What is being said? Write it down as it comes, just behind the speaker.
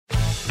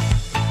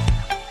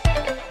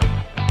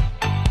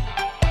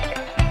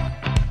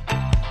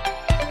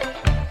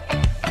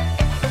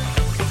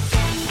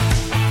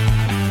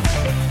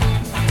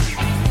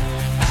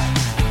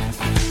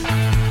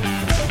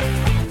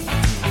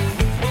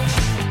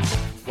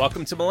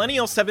Welcome to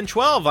Millennial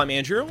 712. I'm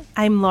Andrew.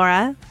 I'm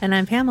Laura. And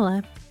I'm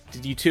Pamela.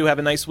 Did you two have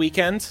a nice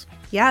weekend?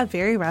 Yeah,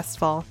 very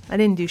restful. I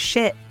didn't do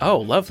shit. Oh,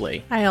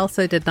 lovely. I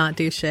also did not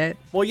do shit.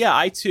 Well, yeah,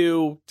 I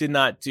too did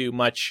not do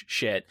much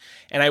shit.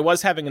 And I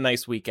was having a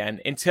nice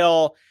weekend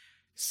until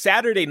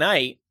Saturday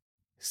night,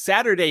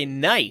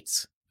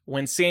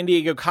 when San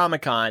Diego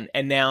Comic-Con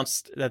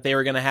announced that they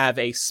were going to have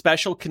a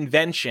special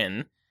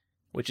convention,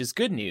 which is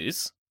good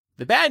news.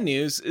 The bad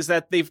news is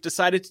that they've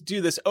decided to do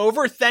this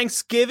over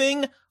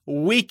Thanksgiving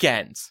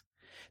weekend.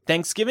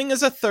 Thanksgiving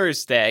is a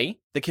Thursday.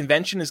 The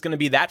convention is going to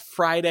be that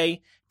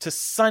Friday to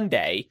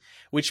Sunday,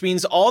 which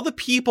means all the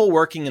people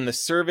working in the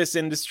service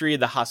industry,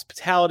 the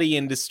hospitality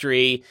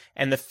industry,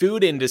 and the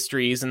food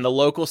industries in the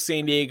local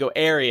San Diego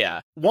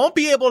area won't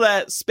be able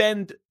to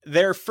spend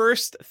their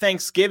first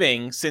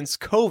Thanksgiving since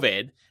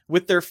COVID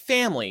with their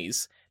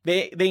families.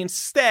 They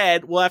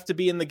instead will have to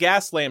be in the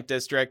Gaslamp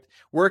District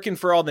working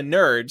for all the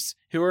nerds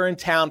who are in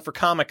town for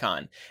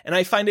Comic-Con. And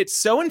I find it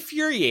so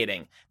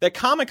infuriating that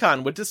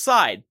Comic-Con would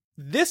decide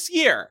this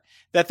year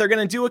that they're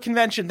going to do a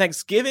convention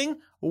Thanksgiving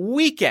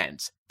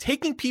weekend,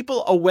 taking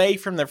people away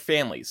from their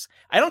families.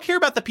 I don't care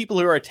about the people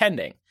who are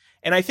attending.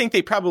 And I think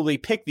they probably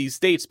picked these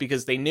dates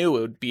because they knew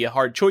it would be a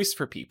hard choice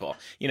for people.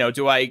 You know,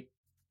 do I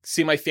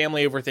see my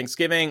family over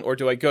Thanksgiving or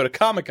do I go to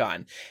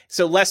Comic-Con?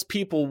 So less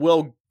people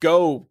will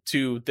go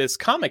to this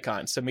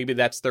Comic-Con. So maybe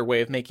that's their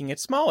way of making it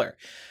smaller.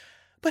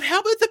 But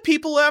how about the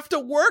people who have to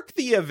work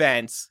the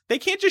events? They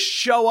can't just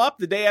show up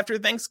the day after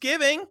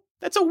Thanksgiving.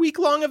 That's a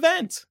week-long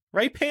event.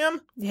 Right, Pam?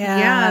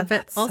 Yeah,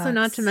 but also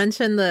not to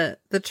mention the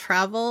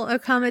travel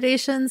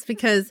accommodations,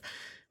 because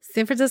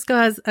San Diego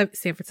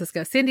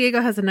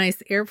has a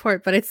nice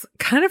airport, but it's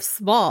kind of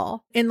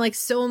small. And like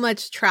so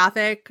much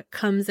traffic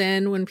comes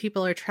in when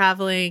people are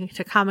traveling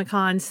to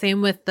Comic-Con.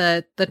 Same with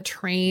the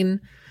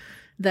train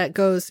that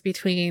goes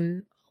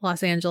between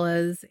Los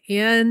Angeles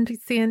and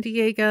San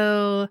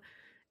Diego.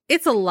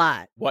 It's a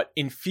lot. What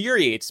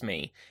infuriates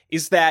me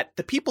is that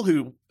the people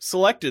who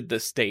selected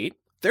this date,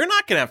 they're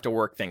not going to have to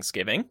work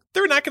Thanksgiving.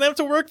 They're not going to have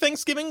to work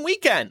Thanksgiving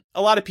weekend.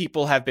 A lot of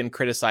people have been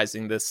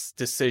criticizing this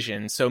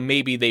decision, so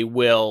maybe they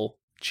will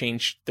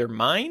change their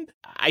mind.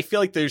 I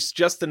feel like there's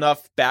just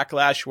enough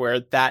backlash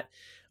where that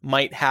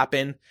might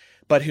happen,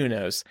 but who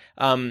knows?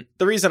 The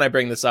reason I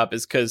bring this up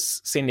is because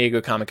San Diego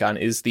Comic-Con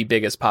is the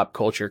biggest pop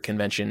culture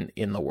convention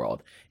in the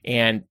world,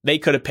 and they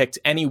could have picked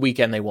any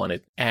weekend they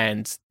wanted,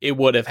 and it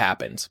would have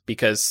happened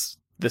because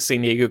the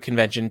San Diego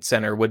Convention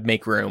Center would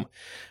make room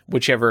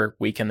whichever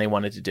weekend they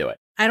wanted to do it.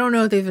 I don't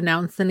know if they've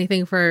announced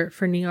anything for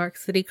New York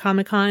City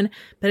Comic-Con,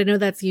 but I know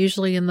that's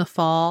usually in the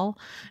fall.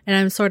 And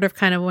I'm sort of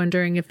kind of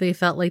wondering if they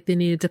felt like they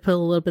needed to put a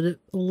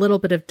little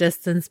bit of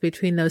distance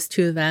between those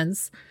two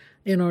events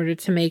in order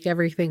to make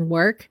everything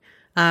work.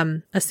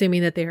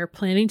 Assuming that they are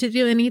planning to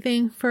do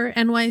anything for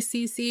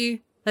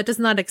NYCC. That does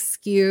not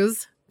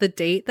excuse the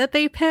date that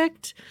they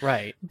picked.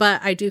 Right.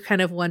 But I do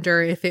kind of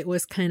wonder if it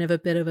was kind of a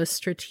bit of a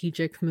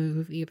strategic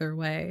move either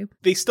way.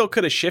 They still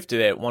could have shifted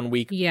it 1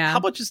 week. Yeah. How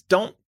about just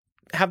don't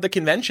have the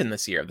convention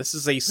this year? This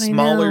is a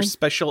smaller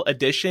special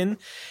edition.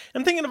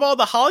 I'm thinking of all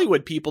the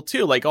Hollywood people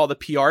too, like all the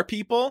PR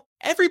people.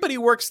 Everybody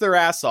works their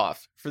ass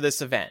off for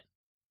this event.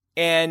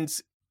 And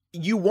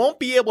you won't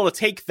be able to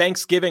take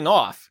Thanksgiving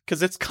off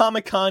because it's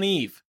Comic-Con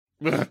Eve.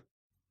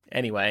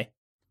 Anyway.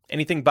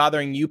 Anything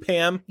bothering you,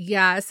 Pam?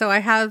 Yeah, so I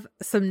have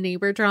some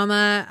neighbor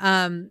drama.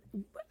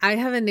 I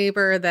have a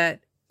neighbor that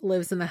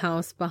lives in the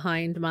house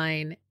behind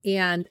mine,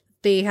 and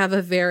they have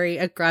a very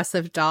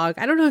aggressive dog.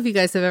 I don't know if you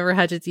guys have ever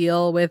had to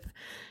deal with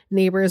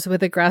neighbors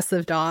with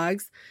aggressive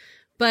dogs,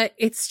 but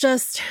it's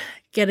just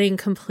getting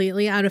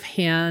completely out of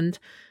hand.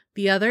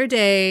 The other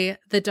day,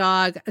 the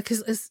dog,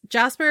 because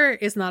Jasper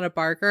is not a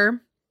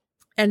barker,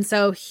 and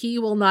so he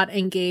will not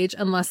engage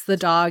unless the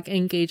dog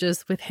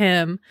engages with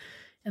him.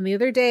 And the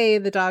other day,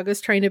 the dog was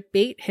trying to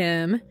bait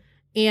him,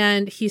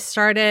 and he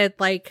started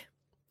like,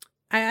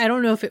 I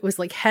don't know if it was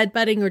like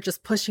headbutting or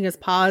just pushing his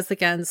paws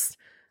against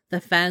the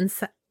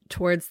fence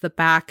towards the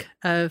back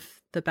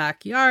of the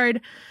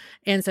backyard.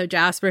 And so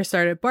Jasper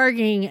started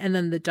barking, and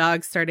then the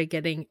dog started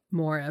getting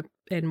more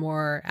and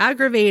more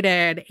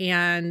aggravated,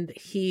 and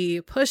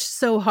he pushed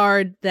so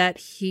hard that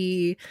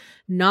he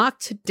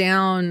knocked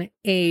down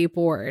a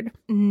board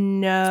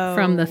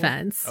from the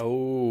fence.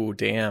 Oh,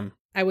 damn.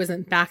 I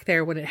wasn't back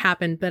there when it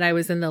happened, but I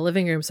was in the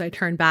living room. So I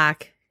turned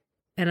back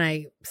and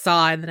I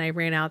saw, and then I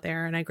ran out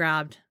there and I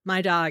grabbed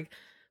my dog,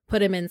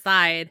 put him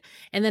inside,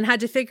 and then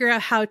had to figure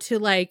out how to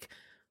like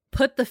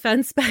put the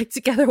fence back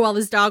together while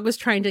this dog was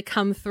trying to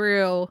come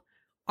through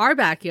our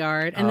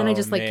backyard. And then I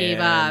just like gave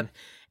up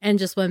and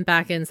just went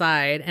back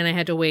inside, and I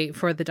had to wait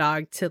for the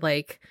dog to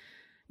like,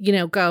 you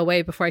know, go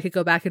away before I could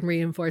go back and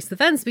reinforce the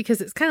fence,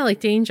 because it's kind of like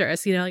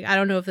dangerous, you know, like I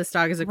don't know if this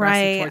dog is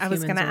aggressive towards humans. I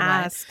was going to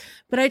ask.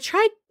 But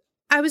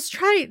I was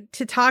trying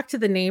to talk to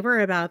the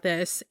neighbor about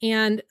this,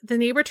 and the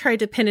neighbor tried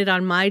to pin it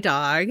on my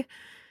dog.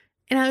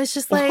 And I was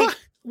just like,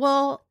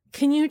 well,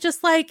 can you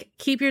just like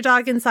keep your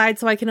dog inside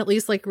so I can at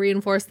least like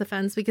reinforce the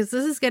fence, because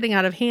this is getting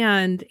out of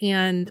hand.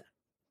 And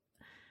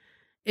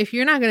if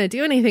you're not going to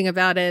do anything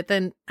about it,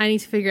 then I need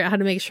to figure out how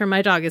to make sure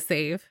my dog is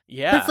safe.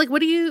 Yeah. But it's like, what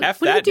do you F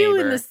do in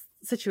neighbor. this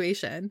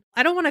situation?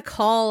 I don't want to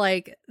call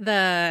like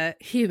the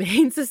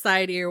Humane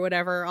Society or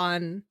whatever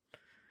on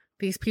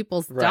these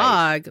people's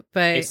dog,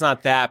 but it's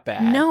not that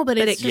bad. No, but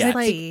it's it just could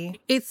like be.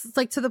 it's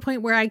like to the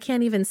point where I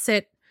can't even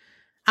sit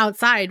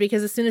outside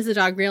because as soon as the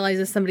dog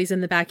realizes somebody's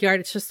in the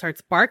backyard, it just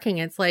starts barking.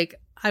 It's like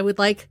I would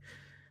like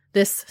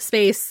this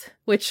space,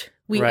 which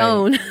we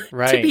own,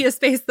 to be a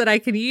space that I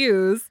can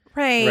use.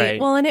 Right.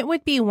 Well, and it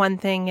would be one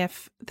thing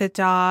if the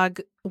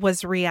dog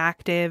was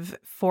reactive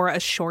for a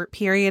short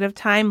period of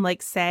time.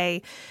 Like,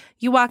 say,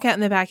 you walk out in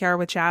the backyard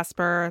with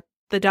Jasper,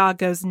 the dog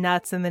goes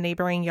nuts in the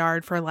neighboring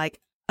yard for like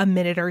a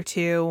minute or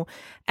two,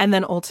 and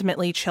then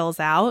ultimately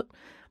chills out.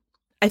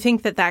 I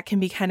think that can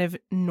be kind of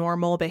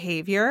normal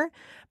behavior.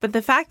 But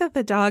the fact that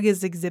the dog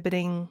is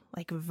exhibiting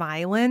like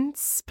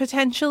violence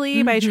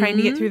potentially by trying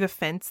to get through the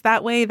fence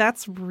that way,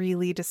 that's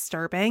really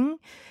disturbing.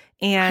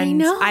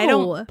 And I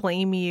don't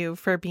blame you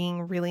for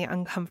being really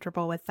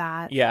uncomfortable with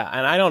that. Yeah,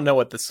 and I don't know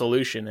what the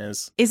solution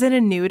is. Is it a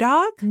new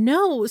dog?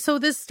 No. So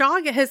this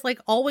dog has like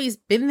always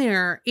been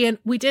there. And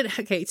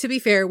to be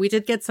fair, we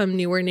did get some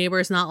newer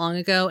neighbors not long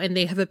ago, and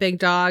they have a big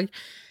dog.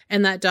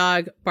 And that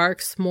dog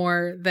barks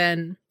more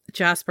than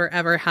Jasper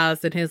ever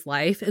has in his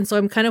life. And so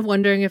I'm kind of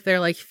wondering if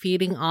they're like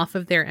feeding off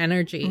of their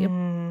energy.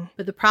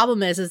 But the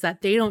problem is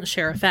that they don't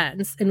share a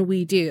fence and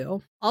we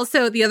do.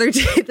 Also, the other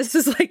day, this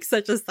is like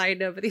such a side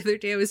note, but the other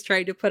day I was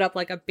trying to put up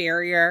like a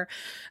barrier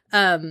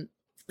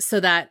so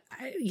that,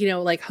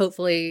 like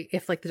hopefully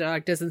if like the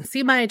dog doesn't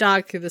see my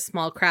dog through the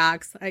small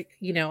cracks, I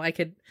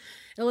could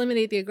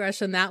eliminate the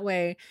aggression that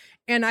way.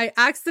 And I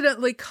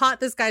accidentally caught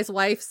this guy's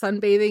wife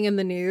sunbathing in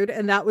the nude,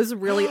 and that was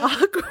really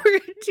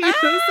awkward too.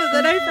 So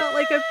then I felt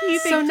like a peeping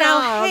So now,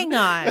 Tom, hang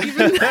on.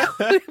 even though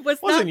it was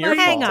Wasn't not your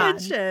my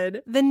fault.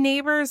 intention. The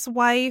neighbor's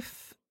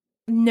wife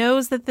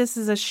knows that this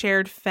is a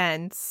shared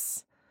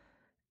fence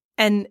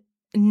and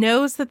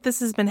knows that this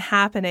has been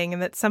happening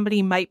and that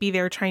somebody might be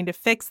there trying to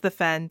fix the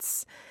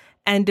fence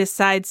and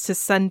decides to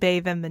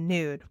sunbathe in the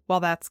nude while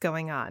that's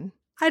going on.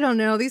 I don't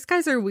know. These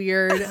guys are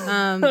weird.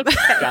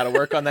 Gotta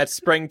work on that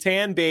spring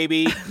tan,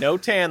 baby. No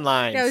tan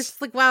lines. Yeah, I was just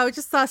like, wow, I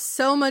just saw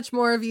so much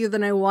more of you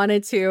than I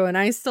wanted to. And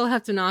I still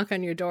have to knock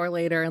on your door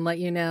later and let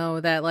you know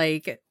that,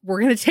 like,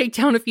 we're going to take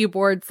down a few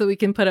boards so we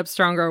can put up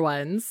stronger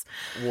ones.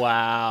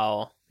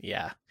 Wow.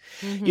 Yeah.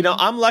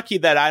 I'm lucky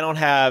that I don't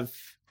have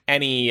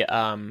any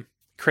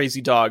crazy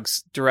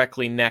dogs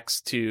directly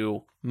next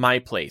to my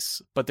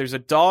place. But there's a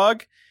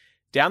dog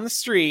down the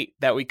street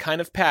that we kind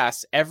of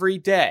pass every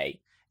day.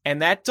 And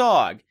that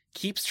dog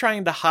keeps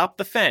trying to hop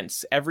the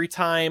fence every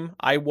time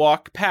I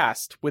walk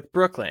past with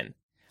Brooklyn.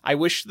 I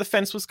wish the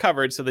fence was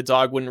covered so the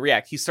dog wouldn't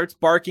react. He starts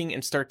barking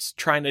and starts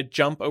trying to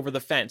jump over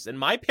the fence. And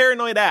my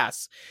paranoid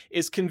ass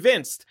is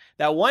convinced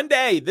that one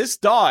day this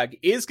dog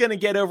is going to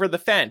get over the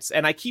fence.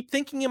 And I keep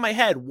thinking in my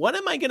head, what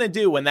am I going to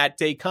do when that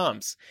day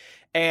comes?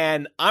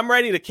 And I'm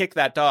ready to kick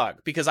that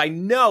dog because I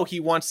know he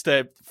wants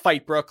to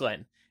fight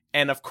Brooklyn.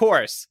 And of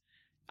course,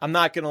 I'm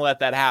not going to let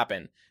that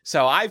happen.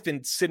 So I've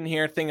been sitting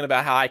here thinking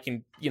about how I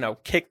can,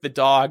 kick the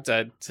dog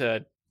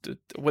to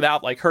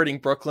without like hurting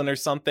Brooklyn or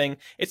something.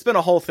 It's been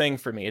a whole thing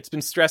for me. It's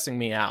been stressing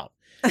me out.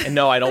 And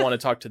no, I don't want to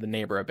talk to the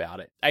neighbor about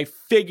it. I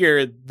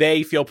figure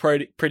they feel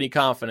pretty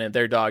confident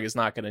their dog is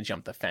not going to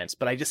jump the fence,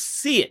 but I just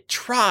see it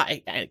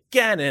try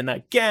again and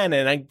again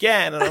and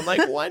again. And I'm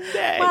like, one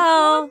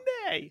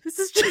day. This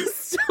is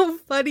just so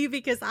funny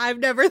because I've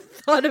never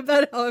thought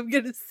about how I'm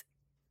going to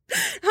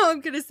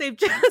save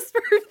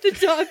Jasper if the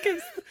dog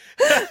comes.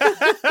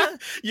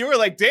 You were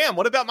like, damn,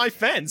 what about my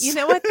fence? You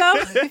know what, though?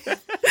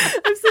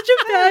 I'm such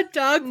a bad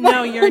dog.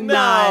 No, you're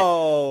not.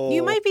 No.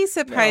 You might be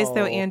surprised,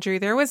 though, Andrew.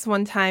 There was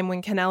one time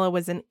when Canella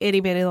was an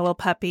itty-bitty little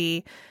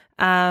puppy.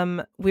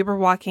 We were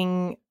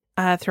walking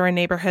through a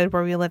neighborhood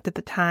where we lived at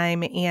the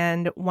time,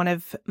 and one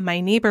of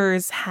my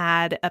neighbors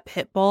had a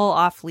pit bull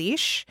off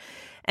leash.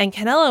 And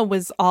Canella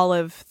was all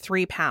of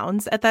 3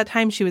 pounds. At that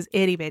time, she was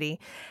itty-bitty.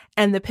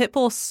 And the pit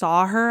bull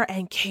saw her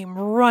and came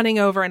running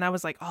over. And I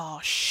was like, oh,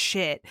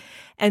 shit.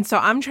 And so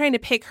I'm trying to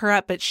pick her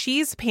up, but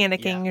she's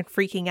panicking and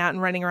freaking out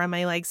and running around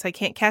my legs, so I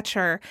can't catch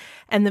her.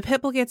 And the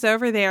pit bull gets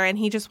over there and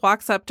he just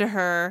walks up to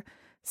her,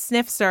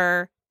 sniffs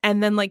her,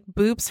 and then like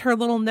boops her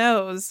little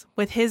nose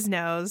with his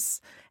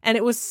nose. And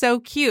it was so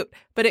cute,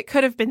 but it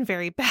could have been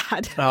very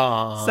bad.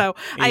 Aww, so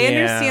I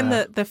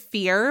understand the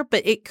fear,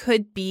 but it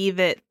could be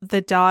that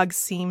the dog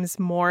seems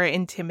more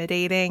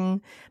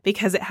intimidating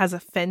because it has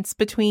a fence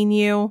between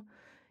you,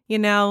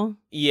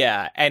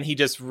 Yeah, and he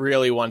just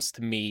really wants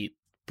to meet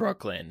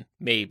Brooklyn,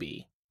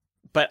 maybe.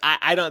 But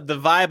I don't, the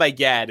vibe I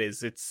get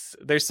is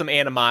there's some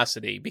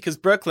animosity because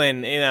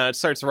Brooklyn, it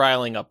starts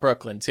riling up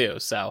Brooklyn too.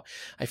 So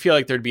I feel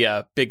like there'd be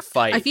a big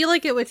fight. I feel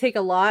like it would take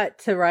a lot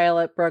to rile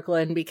up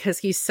Brooklyn because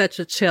he's such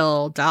a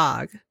chill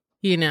dog,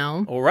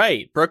 All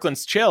right.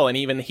 Brooklyn's chill. And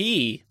even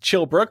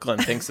Chill Brooklyn,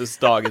 thinks this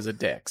dog is a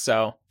dick.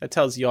 So that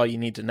tells you all you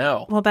need to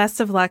know. Well, best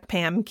of luck,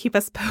 Pam. Keep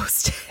us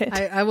posted.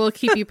 I will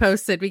keep you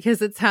posted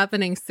because it's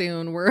happening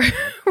soon. We're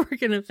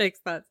going to fix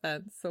that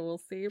fence. So we'll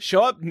see.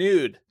 Show up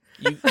nude.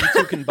 You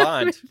two can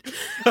bond.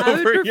 I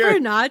would prefer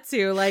not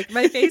to. Like,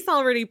 my face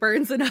already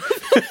burns enough.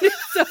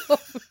 So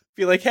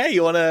be like, hey,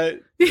 you want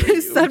to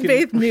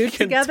sunbathe nude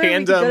together? We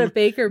can go to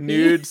Baker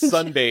nude Beach.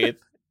 sunbathe.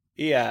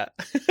 Yeah.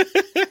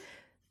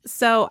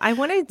 So I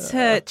wanted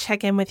to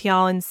check in with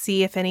y'all and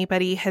see if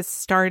anybody has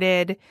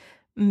started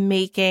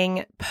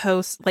making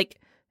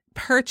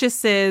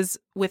purchases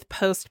with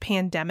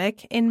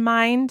post-pandemic in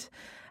mind.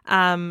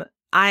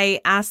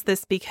 I asked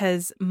this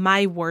because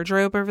my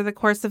wardrobe over the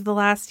course of the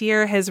last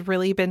year has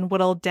really been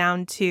whittled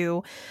down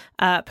to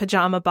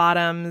pajama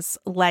bottoms,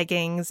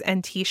 leggings,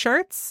 and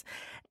t-shirts.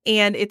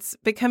 And it's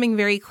becoming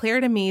very clear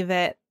to me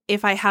that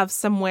if I have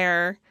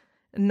somewhere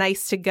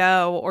nice to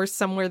go or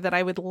somewhere that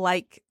I would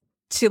like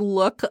to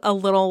look a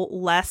little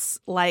less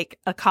like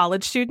a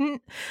college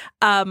student,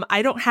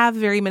 I don't have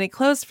very many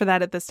clothes for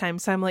that at this time.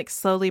 So I'm like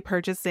slowly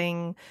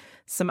purchasing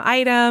some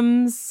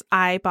items.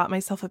 I bought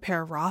myself a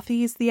pair of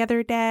Rothy's the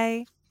other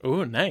day.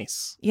 Oh,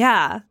 nice.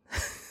 Yeah.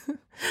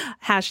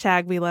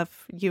 Hashtag we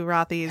love you,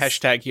 Rothy's.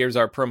 Hashtag here's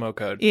our promo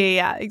code.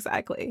 Yeah,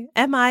 exactly.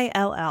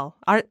 MILL.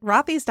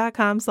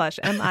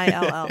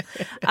 Rothy's.com/MILL.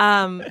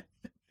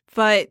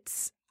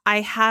 But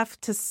I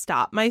have to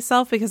stop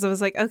myself because I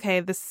was like,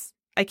 okay,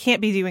 I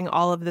can't be doing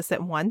all of this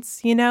at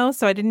once, you know?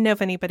 So I didn't know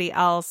if anybody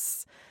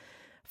else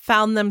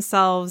found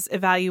themselves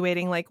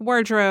evaluating like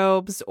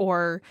wardrobes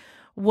or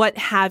what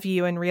have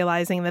you and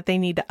realizing that they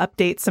need to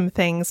update some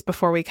things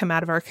before we come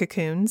out of our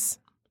cocoons.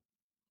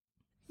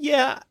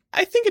 Yeah,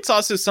 I think it's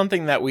also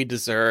something that we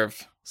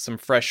deserve, some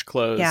fresh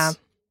clothes. Yeah.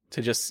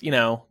 To just,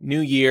 new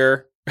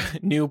year,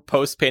 new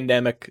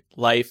post-pandemic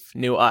life,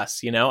 new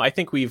us, I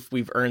think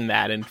we've earned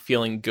that and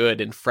feeling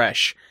good and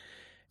fresh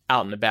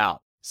out and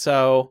about.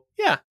 So,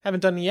 yeah, haven't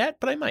done it yet,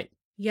 but I might.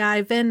 Yeah,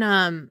 I've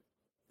been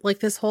like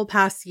this whole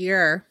past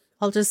year,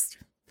 I'll just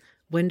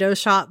window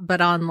shop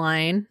but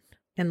online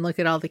and look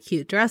at all the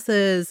cute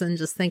dresses and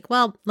just think,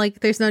 well, like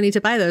there's no need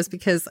to buy those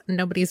because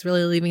nobody's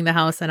really leaving the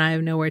house and I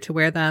have nowhere to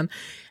wear them.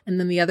 And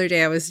then the other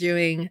day I was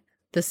doing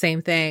the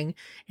same thing.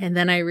 And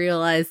then I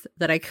realized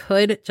that I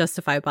could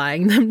justify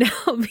buying them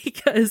now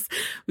because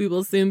we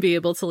will soon be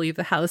able to leave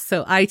the house.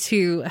 So I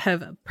too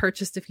have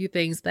purchased a few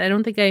things, but I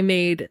don't think I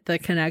made the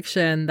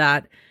connection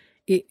that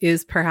it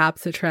is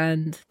perhaps a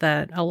trend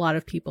that a lot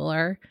of people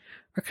are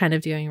kind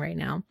of doing right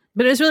now.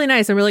 But it was really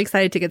nice. I'm really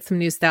excited to get some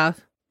new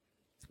stuff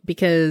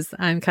because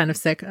I'm kind of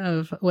sick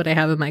of what I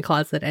have in my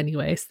closet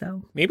anyway.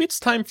 So maybe it's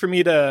time for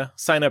me to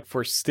sign up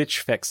for Stitch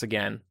Fix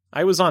again.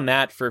 I was on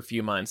that for a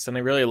few months and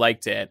I really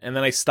liked it. And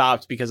then I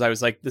stopped because I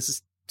was like, this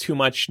is too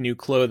much new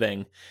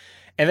clothing.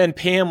 And then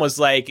Pam was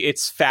like,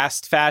 it's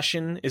fast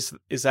fashion. Is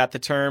that the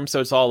term? So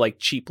it's all like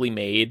cheaply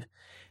made.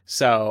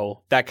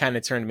 So that kind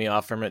of turned me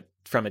off from it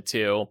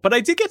too. But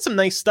I did get some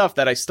nice stuff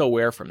that I still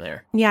wear from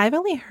there. Yeah, I've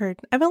only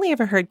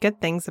ever heard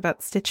good things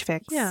about Stitch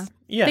Fix. Yeah.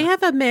 Yeah. They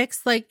have a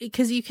mix, like,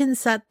 because you can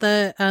set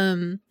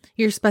the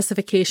your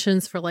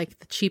specifications for like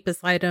the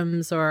cheapest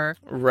items or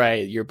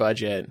right, your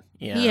budget.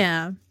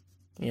 Yeah.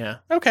 Yeah.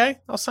 Okay,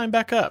 I'll sign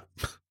back up.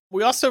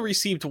 We also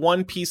received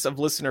one piece of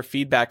listener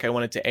feedback I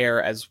wanted to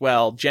air as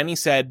well. Jenny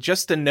said,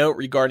 just a note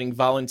regarding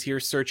volunteer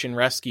search and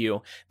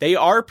rescue. They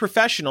are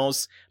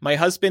professionals. My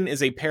husband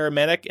is a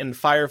paramedic and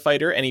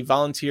firefighter, and he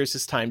volunteers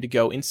his time to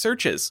go in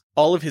searches.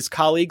 All of his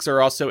colleagues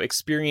are also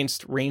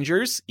experienced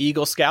Rangers,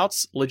 Eagle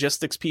Scouts,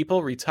 logistics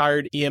people,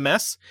 retired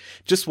EMS.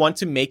 Just want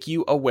to make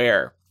you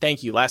aware.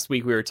 Thank you. Last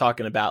week we were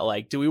talking about,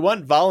 like, do we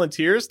want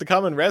volunteers to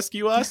come and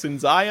rescue us in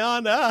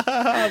Zion?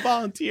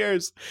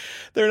 Volunteers.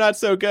 They're not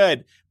so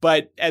good.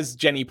 But as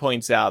Jenny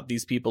points out,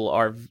 these people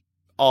are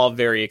all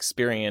very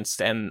experienced,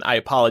 and I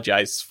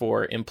apologize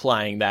for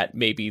implying that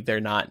maybe they're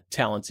not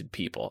talented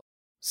people.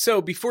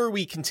 So before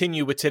we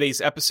continue with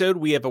today's episode,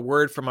 we have a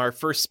word from our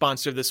first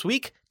sponsor this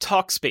week,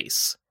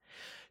 Talkspace.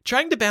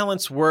 Trying to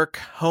balance work,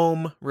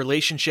 home,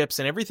 relationships,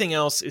 and everything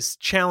else is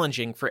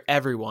challenging for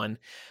everyone.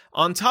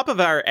 On top of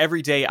our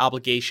everyday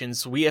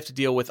obligations, we have to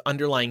deal with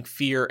underlying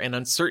fear and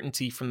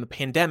uncertainty from the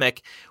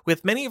pandemic,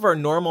 with many of our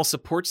normal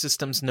support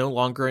systems no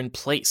longer in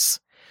place.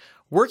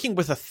 Working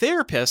with a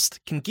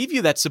therapist can give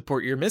you that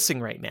support you're missing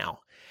right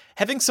now.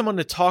 Having someone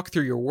to talk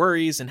through your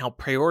worries and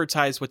help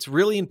prioritize what's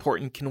really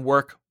important can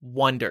work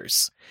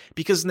wonders.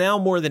 Because now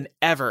more than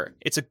ever,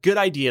 it's a good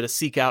idea to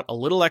seek out a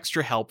little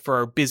extra help for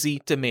our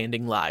busy,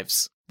 demanding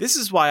lives. This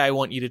is why I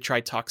want you to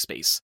try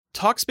Talkspace.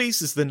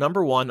 Talkspace is the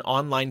 #1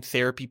 online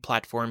therapy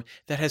platform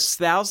that has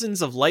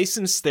thousands of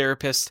licensed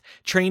therapists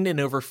trained in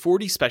over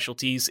 40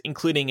 specialties,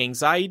 including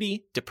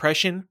anxiety,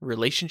 depression,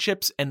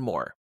 relationships, and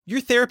more. Your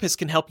therapist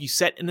can help you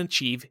set and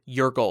achieve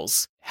your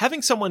goals.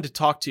 Having someone to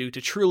talk to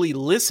truly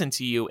listen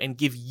to you and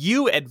give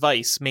you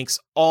advice makes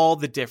all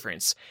the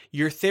difference.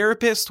 Your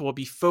therapist will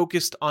be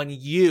focused on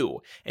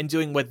you and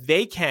doing what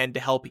they can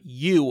to help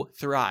you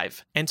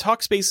thrive. And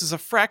Talkspace is a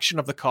fraction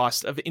of the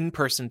cost of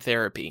in-person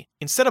therapy.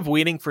 Instead of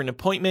waiting for an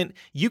appointment,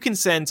 you can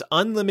send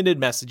unlimited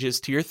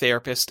messages to your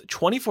therapist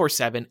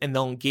 24/7 and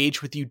they'll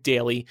engage with you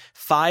daily,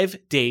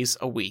 5 days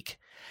a week.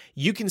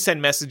 You can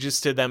send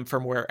messages to them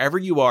from wherever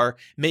you are,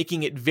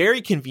 making it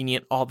very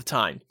convenient all the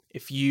time.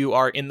 if you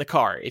are in the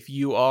car, if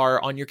you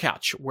are on your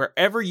couch,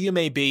 wherever you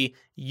may be,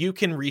 you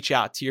can reach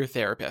out to your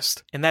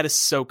therapist. And that is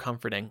so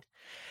comforting.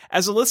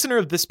 As a listener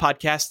of this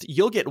podcast,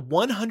 you'll get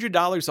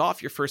 $100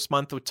 off your first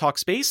month with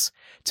Talkspace.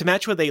 To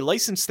match with a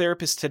licensed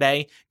therapist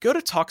today, go to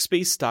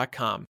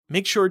Talkspace.com.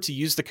 Make sure to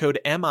use the code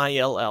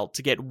MILL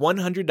to get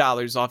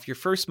 $100 off your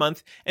first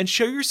month and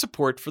show your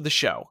support for the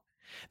show.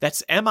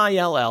 That's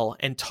MILL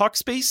and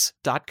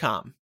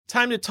Talkspace.com.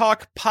 Time to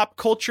talk pop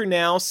culture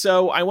now.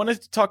 So I wanted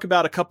to talk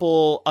about a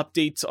couple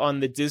updates on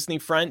the Disney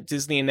front.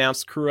 Disney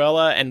announced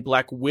Cruella and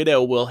Black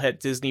Widow will hit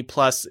Disney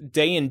Plus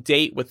day and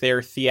date with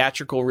their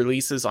theatrical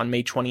releases on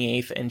May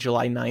 28th and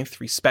July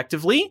 9th,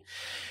 respectively.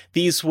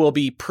 These will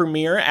be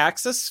premiere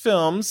access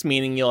films,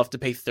 meaning you'll have to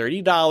pay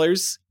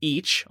 $30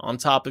 each on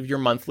top of your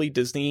monthly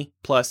Disney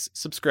Plus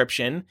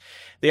subscription.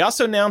 They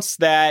also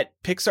announced that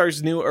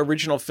Pixar's new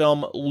original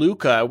film,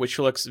 Luca, which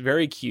looks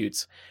very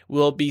cute,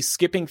 will be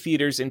skipping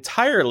theaters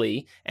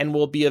entirely and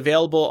will be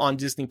available on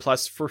Disney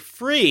Plus for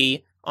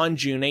free on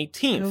June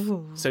 18th.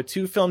 Ooh. So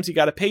 2 films you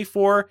got to pay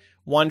for,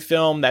 1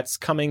 film that's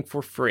coming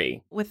for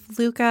free. With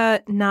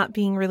Luca not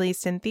being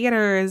released in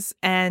theaters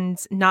and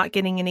not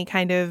getting any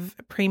kind of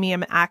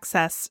premium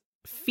access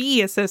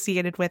fee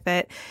associated with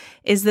it,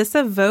 is this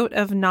a vote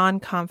of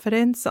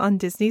non-confidence on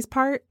Disney's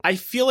part? I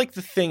feel like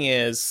the thing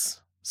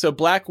is, so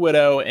Black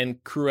Widow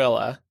and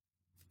Cruella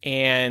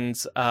and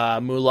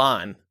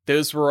Mulan,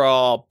 those were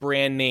all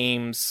brand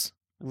names,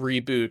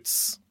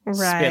 reboots, Right.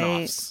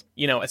 spin-offs,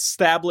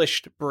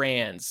 established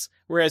brands.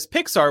 Whereas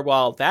Pixar,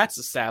 while that's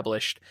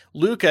established,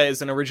 Luca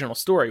is an original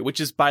story,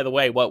 which is, by the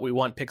way, what we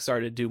want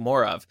Pixar to do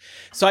more of.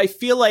 So I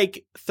feel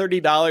like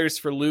 $30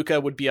 for Luca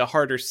would be a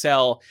harder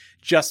sell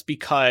just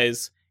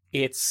because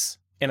it's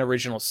an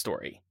original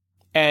story.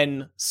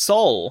 And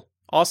Soul,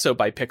 also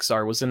by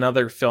Pixar, was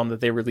another film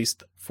that they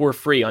released for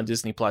free on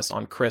Disney Plus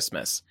on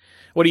Christmas.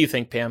 What do you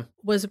think, Pam?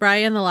 Was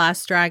Raya and the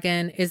Last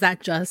Dragon, is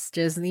that just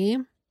Disney?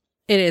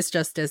 It is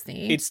just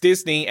Disney. It's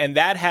Disney, and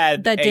that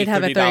did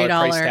have a $30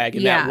 price $30 tag,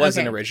 and yeah, that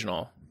wasn't okay.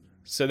 original.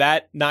 So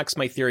that knocks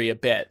my theory a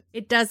bit.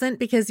 It doesn't,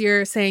 because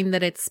you're saying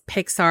that it's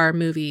Pixar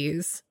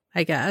movies,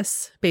 I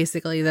guess,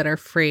 basically, that are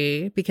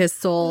free, because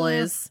Soul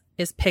is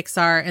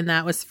Pixar, and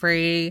that was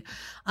free.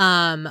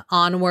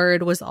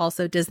 Onward was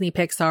also Disney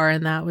Pixar,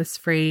 and that was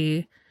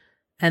free.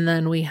 And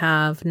then we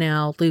have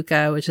now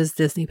Luca, which is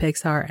Disney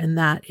Pixar, and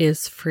that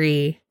is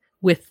free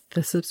with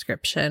the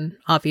subscription,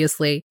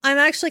 obviously. I'm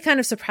actually kind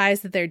of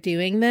surprised that they're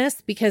doing this,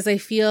 because I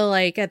feel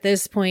like at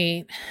this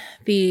point,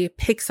 the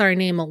Pixar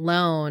name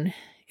alone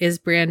is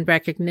brand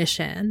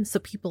recognition. So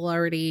people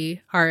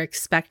already are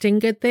expecting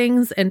good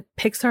things, and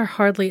Pixar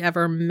hardly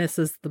ever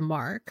misses the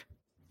mark.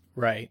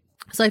 Right.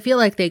 So I feel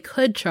like they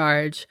could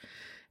charge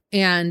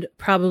and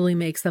probably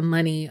make some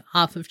money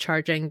off of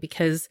charging,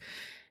 because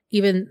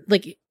even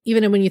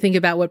when you think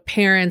about what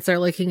parents are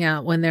looking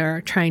at when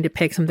they're trying to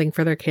pick something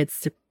for their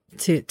kids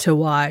to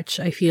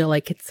watch, I feel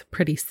like it's a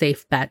pretty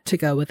safe bet to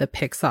go with a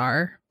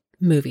Pixar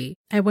movie.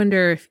 I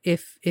wonder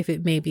if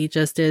it maybe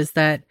just is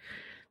that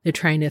they're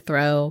trying to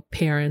throw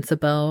parents a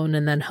bone,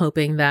 and then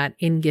hoping that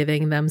in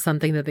giving them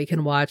something that they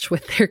can watch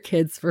with their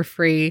kids for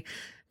free,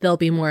 they'll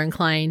be more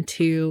inclined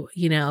to,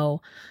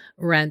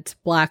 rent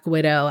Black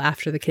Widow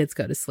after the kids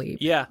go to sleep.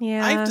 Yeah.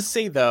 I have to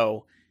say,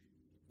 though,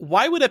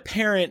 why would a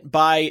parent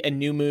buy a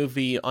new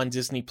movie on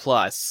Disney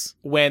Plus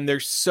when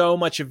there's so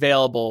much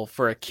available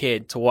for a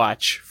kid to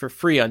watch for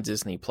free on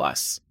Disney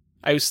Plus?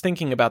 I was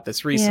thinking about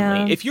this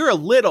recently. Yeah. If you're a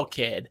little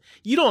kid,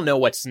 you don't know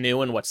what's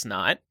new and what's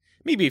not.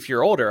 Maybe if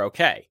you're older,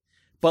 okay.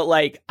 But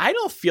I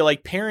don't feel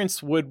like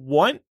parents would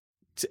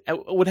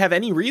have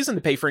any reason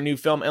to pay for a new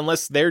film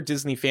unless they're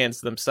Disney fans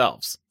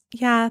themselves.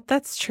 Yeah,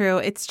 that's true.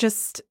 It's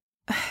just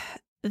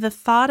the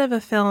thought of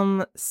a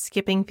film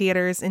skipping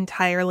theaters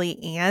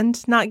entirely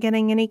and not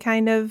getting any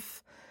kind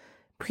of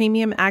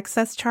premium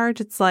access charge.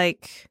 It's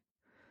like,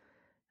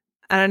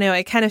 I don't know.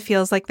 It kind of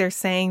feels like they're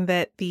saying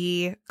that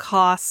the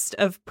cost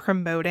of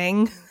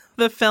promoting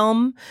the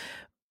film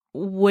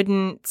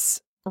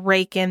wouldn't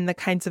rake in the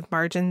kinds of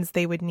margins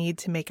they would need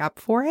to make up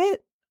for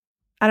it.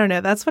 I don't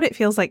know. That's what it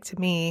feels like to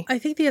me. I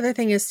think the other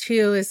thing is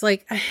too, is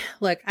look,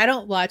 I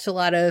don't watch a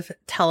lot of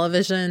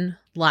television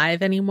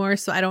live anymore,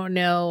 so I don't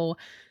know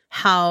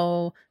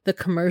how the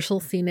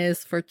commercial scene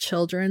is for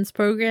children's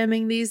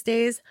programming these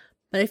days.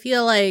 But I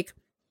feel like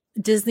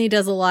Disney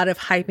does a lot of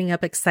hyping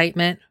up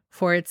excitement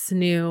for its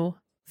new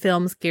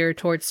films geared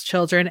towards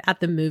children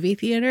at the movie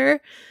theater.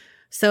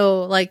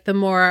 So the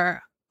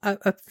more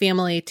a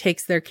family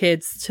takes their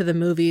kids to the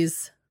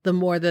movies, the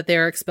more that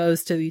they're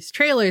exposed to these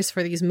trailers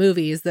for these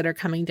movies that are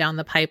coming down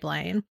the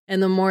pipeline.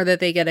 And the more that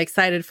they get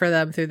excited for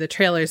them through the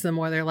trailers, the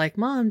more they're like,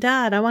 Mom,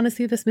 Dad, I want to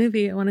see this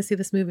movie. I want to see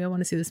this movie. I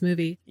want to see this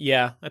movie.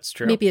 Yeah, that's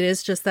true. Maybe it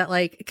is just that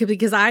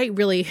because I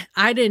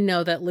didn't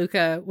know that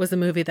Luca was a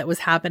movie that was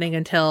happening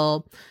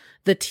until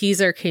the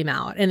teaser came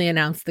out and they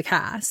announced the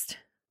cast.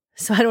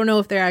 So I don't know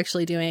if they're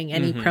actually doing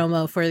any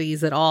promo for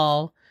these at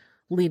all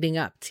leading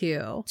up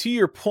to. To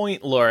your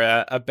point,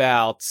 Laura,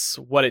 about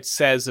what it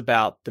says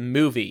about the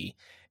movie,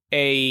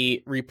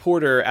 a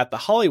reporter at The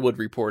Hollywood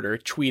Reporter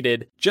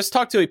tweeted, just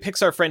talked to a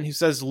Pixar friend who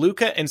says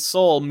Luca and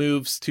Soul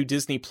moves to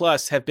Disney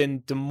Plus have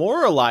been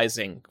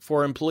demoralizing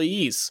for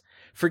employees.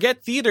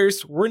 Forget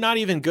theaters, we're not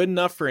even good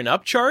enough for an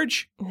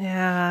upcharge.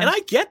 Yeah. And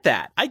I get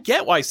that. I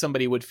get why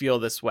somebody would feel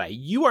this way.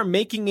 You are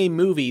making a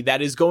movie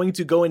that is going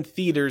to go in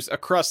theaters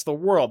across the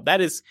world.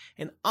 That is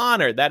an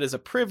honor. That is a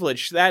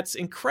privilege. That's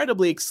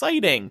incredibly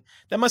exciting.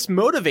 That must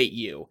motivate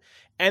you.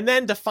 And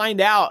then to find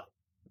out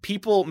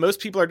most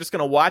people are just going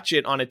to watch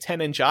it on a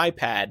 10-inch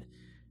iPad,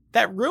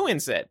 that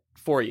ruins it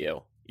for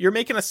you. You're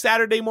making a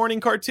Saturday morning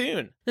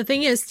cartoon. The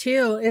thing is,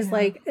 too, is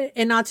like,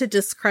 and not to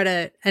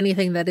discredit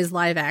anything that is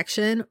live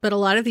action, but a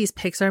lot of these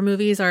Pixar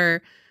movies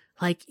are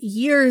like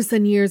years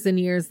and years and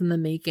years in the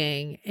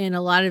making. And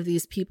a lot of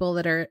these people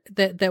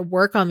that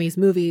work on these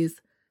movies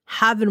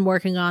have been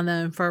working on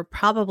them for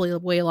probably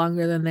way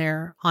longer than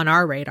they're on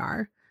our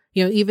radar.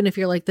 You know, even if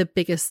you're like the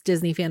biggest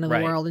Disney fan in the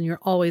world and you're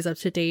always up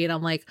to date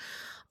on like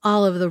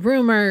all of the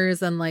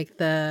rumors and like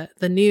the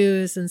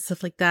news and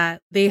stuff like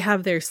that, they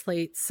have their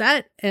slate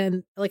set.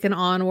 And like an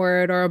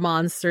Onward or a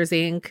Monsters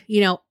Inc.,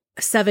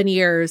 7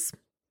 years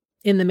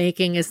in the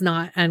making is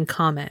not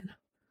uncommon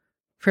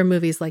for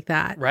movies like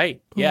that.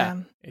 Right.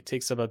 Yeah. It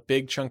takes up a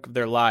big chunk of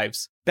their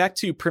lives. Back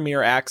to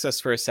Premiere Access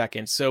for a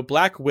second. So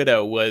Black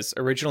Widow was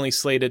originally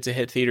slated to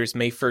hit theaters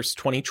May 1st,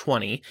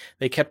 2020.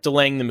 They kept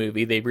delaying the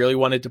movie. They really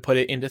wanted to put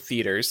it into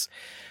theaters.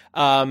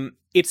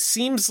 It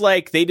seems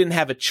like they didn't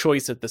have a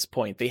choice at this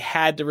point. They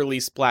had to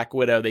release Black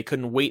Widow. They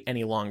couldn't wait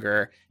any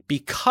longer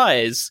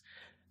because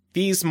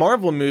these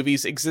Marvel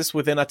movies exist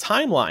within a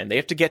timeline. They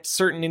have to get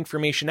certain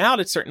information out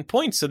at certain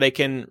points so they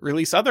can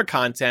release other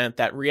content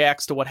that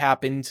reacts to what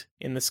happened,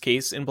 in this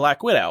case, in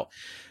Black Widow.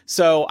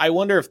 So I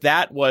wonder if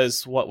that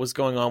was what was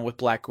going on with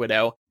Black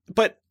Widow.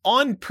 But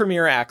on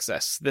Premiere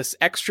Access, this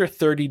extra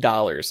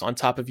 $30 on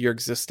top of your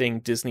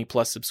existing Disney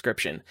Plus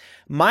subscription,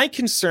 my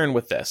concern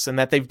with this, and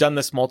that they've done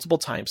this multiple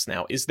times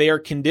now, is they are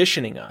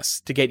conditioning us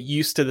to get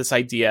used to this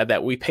idea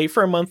that we pay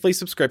for a monthly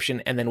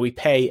subscription and then we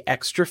pay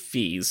extra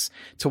fees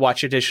to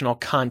watch additional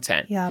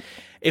content. Yep.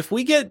 If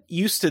we get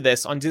used to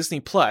this on Disney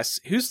Plus,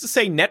 who's to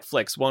say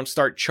Netflix won't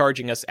start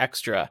charging us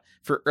extra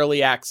for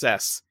early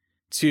access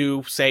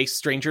to, say,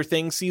 Stranger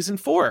Things Season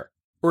 4?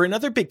 Or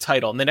another big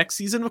title in the next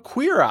season of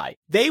Queer Eye.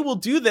 They will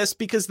do this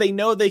because they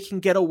know they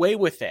can get away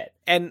with it.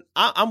 And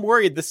I'm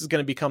worried this is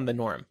going to become the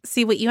norm.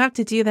 See, what you have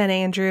to do then,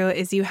 Andrew,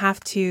 is you have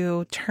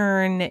to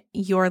turn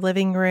your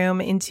living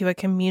room into a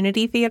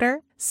community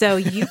theater. So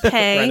you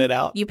pay, Rent it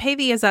out. You pay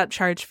these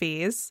upcharge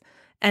fees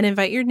and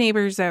invite your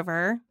neighbors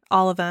over,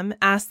 all of them,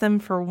 ask them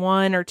for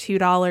 $1 or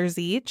 $2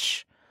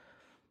 each.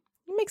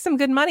 You make some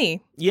good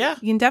money. Yeah.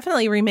 You can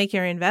definitely remake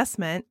your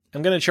investment.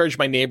 I'm going to charge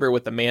my neighbor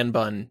with the man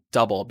bun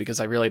double because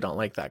I really don't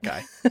like that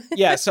guy.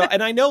 Yeah. So,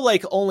 and I know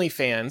like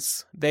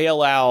OnlyFans, they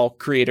allow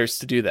creators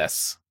to do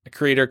this. A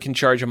creator can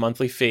charge a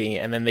monthly fee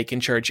and then they can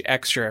charge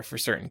extra for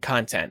certain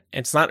content.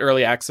 It's not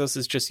early access.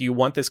 It's just you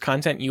want this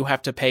content, you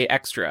have to pay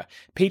extra.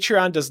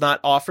 Patreon does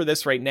not offer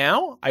this right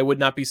now. I would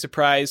not be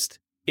surprised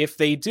if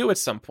they do at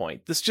some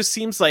point. This just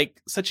seems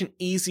like such an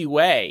easy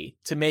way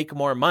to make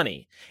more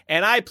money.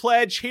 And I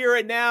pledge here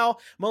and now,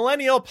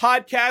 Millennial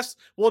Podcast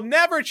will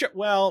never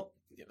well,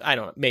 I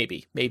don't know,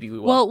 maybe we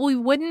will. Well,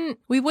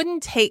 we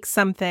wouldn't take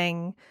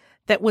something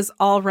that was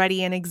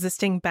already an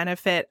existing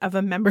benefit of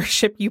a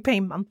membership you pay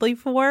monthly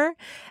for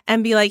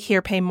and be like,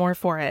 here, pay more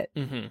for it.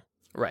 Mm-hmm.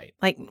 Right.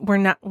 Like we're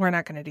not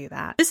going to do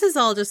that. This is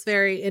all just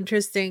very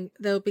interesting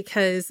though,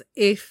 because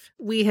if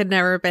we had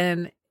never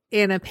been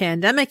in a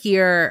pandemic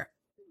year,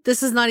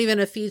 this is not even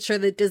a feature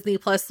that Disney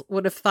Plus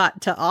would have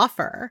thought to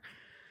offer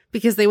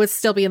because they would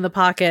still be in the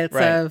pockets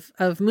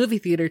of movie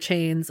theater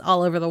chains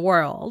all over the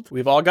world.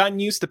 We've all gotten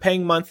used to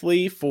paying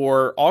monthly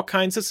for all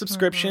kinds of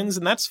subscriptions,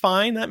 and that's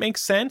fine. That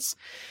makes sense.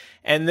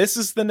 And this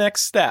is the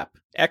next step.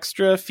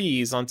 Extra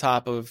fees on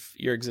top of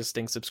your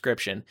existing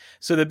subscription.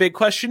 So the big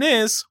question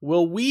is,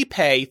 will we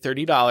pay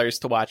 $30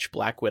 to watch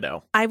Black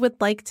Widow? I would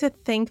like to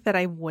think that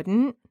I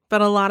wouldn't,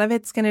 but a lot of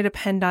it's going to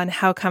depend on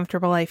how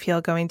comfortable I feel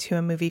going to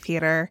a movie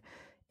theater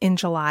in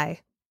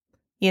July.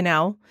 You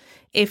know,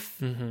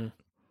 if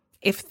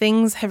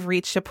things have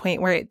reached a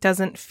point where it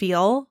doesn't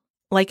feel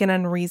like an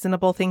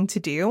unreasonable thing to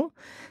do,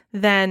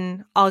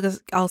 then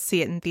I'll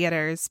see it in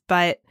theaters.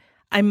 But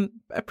I'm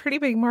a pretty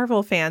big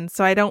Marvel fan,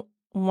 so I don't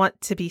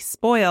want to be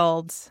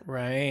spoiled.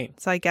 Right.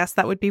 So I guess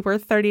that would be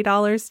worth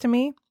 $30 to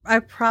me. I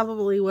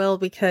probably will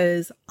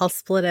because I'll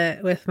split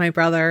it with my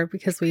brother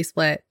because we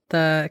split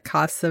the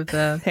costs of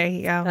the there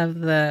you go.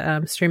 Of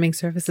the streaming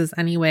services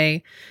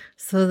anyway.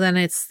 So then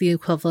it's the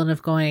equivalent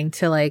of going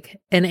to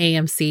like an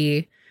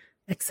AMC,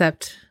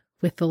 except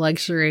with the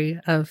luxury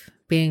of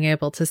being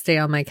able to stay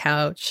on my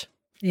couch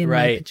in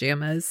my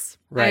pajamas.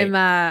 Right.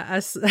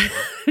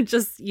 I'm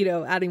just,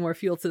 adding more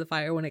fuel to the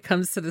fire when it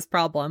comes to this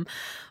problem.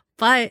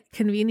 But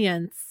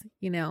convenience,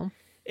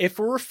 If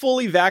we're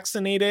fully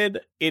vaccinated,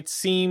 it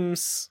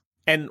seems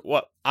And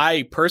what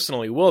I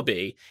personally will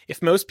be,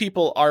 if most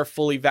people are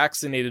fully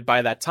vaccinated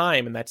by that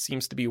time, and that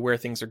seems to be where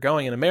things are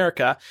going in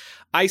America,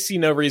 I see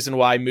no reason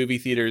why movie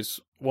theaters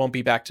won't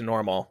be back to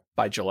normal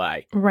by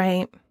July.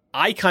 Right.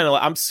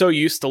 I'm so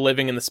used to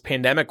living in this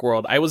pandemic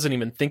world, I wasn't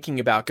even thinking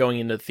about going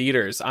into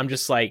theaters. I'm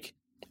just like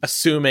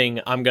assuming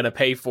I'm going to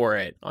pay for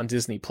it on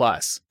Disney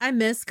Plus. I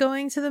miss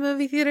going to the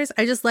movie theaters.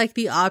 I just like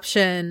the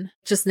option,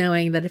 just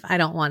knowing that if I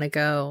don't want to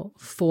go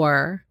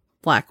for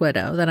Black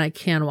Widow, then I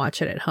can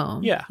watch it at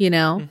home. Yeah. You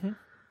know? Mm-hmm.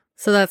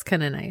 So that's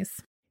kind of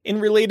nice. In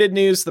related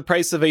news, the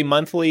price of a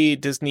monthly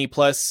Disney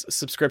Plus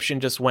subscription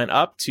just went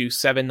up to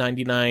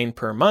 $7.99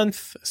 per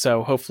month.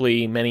 So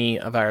hopefully many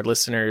of our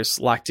listeners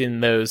locked in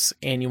those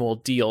annual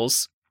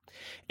deals.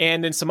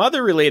 And in some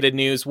other related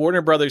news,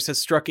 Warner Brothers has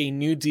struck a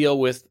new deal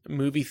with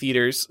movie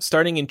theaters.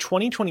 Starting in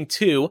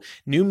 2022,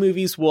 new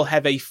movies will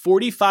have a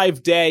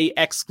 45-day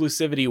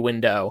exclusivity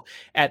window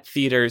at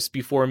theaters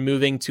before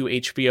moving to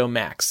HBO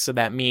Max. So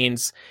that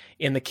means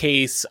in the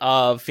case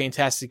of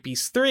Fantastic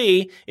Beasts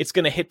 3, it's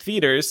going to hit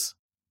theaters,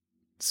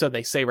 so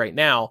they say right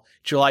now,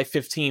 July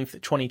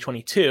 15th,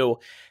 2022.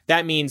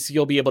 That means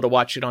you'll be able to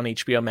watch it on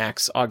HBO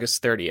Max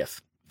August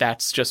 30th.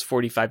 That's just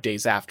 45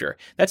 days after.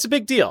 That's a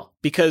big deal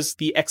because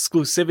the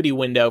exclusivity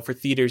window for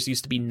theaters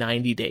used to be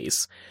 90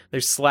 days.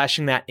 They're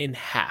slashing that in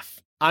half.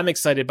 I'm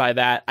excited by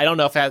that. I don't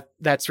know if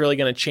that's really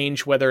going to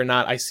change whether or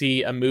not I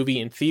see a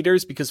movie in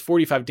theaters because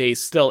 45 days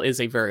still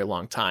is a very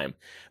long time.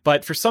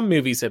 But for some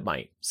movies, it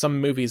might. Some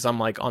movies I'm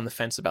like on the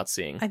fence about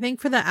seeing. I think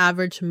for the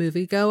average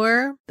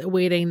moviegoer,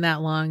 waiting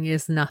that long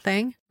is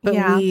nothing. But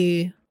Yeah.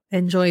 we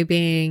enjoy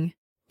being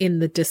in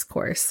the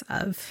discourse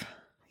of,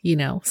 you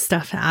know,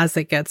 stuff as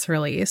it gets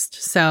released.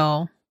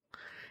 So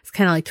it's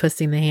kind of like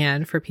twisting the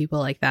hand for people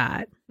like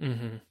that.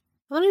 Mm-hmm.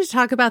 I wanted to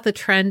talk about the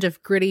trend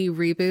of gritty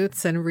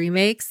reboots and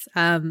remakes.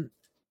 I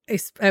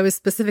was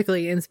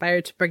specifically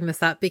inspired to bring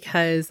this up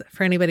because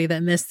for anybody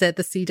that missed it,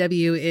 the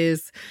CW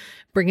is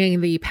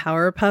bringing the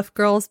Powerpuff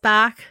Girls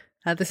back.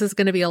 This is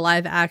going to be a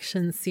live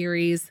action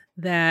series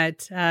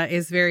that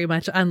is very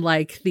much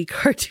unlike the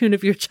cartoon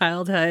of your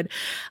childhood.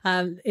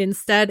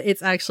 Instead,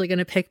 it's actually going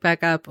to pick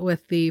back up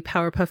with the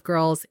Powerpuff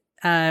Girls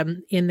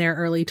in their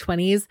early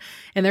 20s,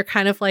 and they're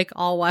kind of like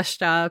all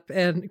washed up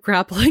and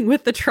grappling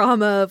with the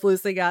trauma of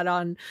losing out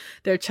on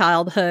their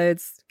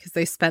childhoods because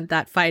they spent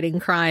that fighting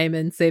crime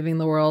and saving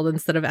the world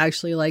instead of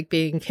actually like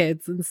being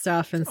kids and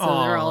stuff. And so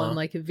they're all in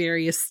like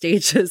various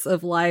stages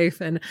of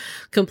life and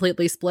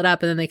completely split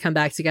up, and then they come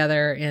back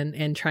together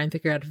and try and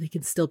figure out if they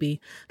can still be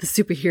the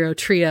superhero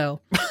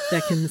trio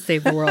that can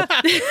save the world.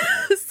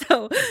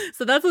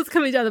 So that's what's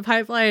coming down the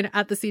pipeline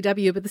at the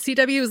CW. But the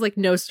CW is like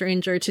no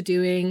stranger to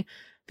doing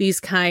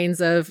these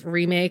kinds of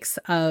remakes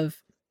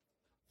of,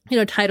 you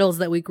know, titles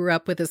that we grew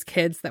up with as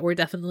kids that were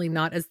definitely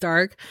not as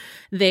dark.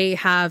 They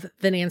have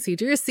the Nancy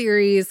Drew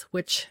series,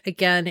 which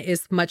again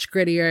is much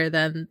grittier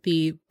than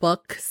the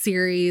book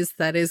series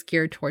that is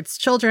geared towards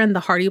children. The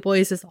Hardy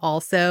Boys is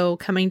also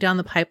coming down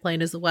the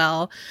pipeline as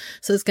well.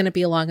 So it's going to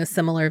be along a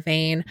similar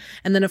vein.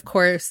 And then of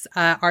course,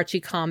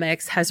 Archie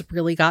Comics has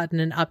really gotten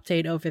an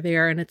update over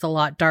there, and it's a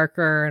lot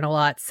darker and a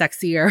lot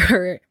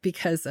sexier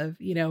because of,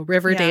 you know,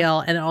 Riverdale,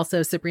 and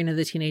also Sabrina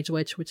the Teenage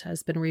Witch, which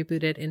has been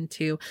rebooted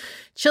into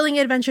Chilling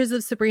Adventures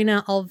of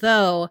Sabrina,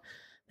 although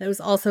that was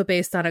also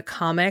based on a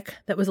comic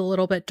that was a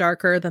little bit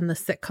darker than the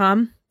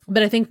sitcom.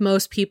 But I think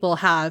most people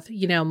have,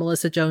 you know,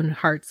 Melissa Joan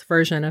Hart's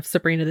version of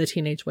Sabrina the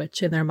Teenage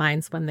Witch in their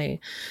minds when they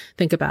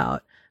think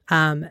about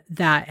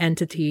that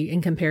entity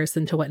in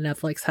comparison to what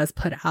Netflix has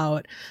put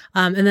out.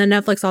 And then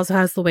Netflix also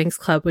has The Winx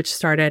Club, which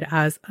started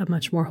as a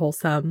much more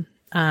wholesome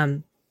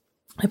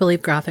I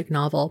believe graphic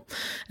novel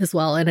as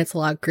well, and it's a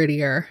lot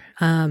grittier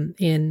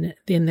in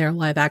their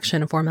live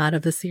action format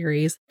of the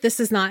series. This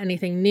is not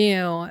anything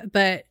new,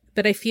 but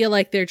I feel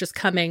like they're just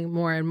coming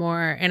more and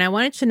more. And I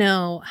wanted to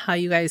know how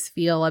you guys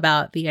feel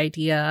about the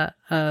idea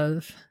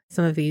of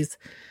some of these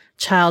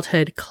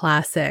childhood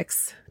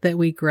classics that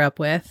we grew up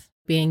with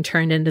being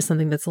turned into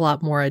something that's a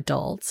lot more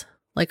adult.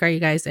 Like, are you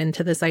guys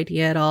into this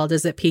idea at all?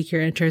 Does it pique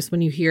your interest when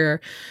you hear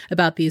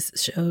about these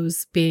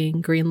shows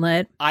being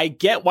greenlit? I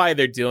get why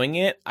they're doing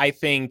it. I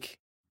think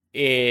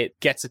it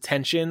gets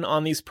attention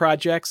on these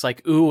projects.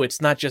 Like, ooh,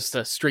 it's not just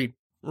a straight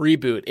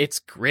reboot.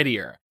 It's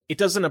grittier. It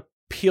doesn't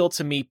appeal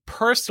to me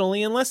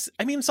personally unless,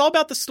 I mean, it's all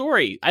about the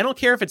story. I don't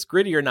care if it's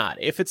gritty or not.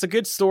 If it's a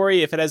good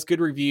story, if it has good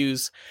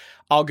reviews,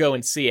 I'll go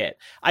and see it.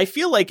 I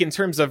feel like in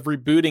terms of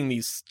rebooting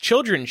these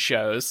children's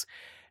shows,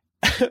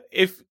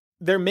 if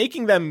they're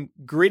making them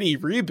gritty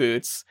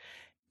reboots,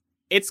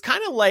 it's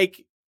kind of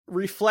like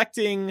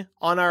reflecting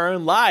on our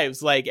own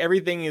lives. Like,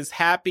 everything is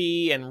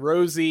happy and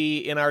rosy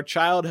in our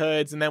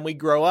childhoods, and then we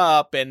grow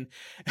up and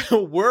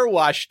we're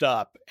washed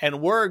up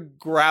and we're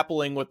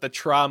grappling with the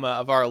trauma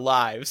of our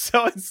lives.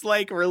 So it's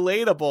like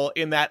relatable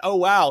in that, oh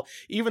wow,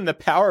 even the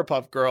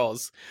Powerpuff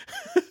Girls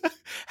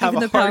have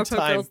even a the hard Powerpuff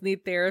time. Girls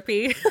need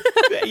therapy.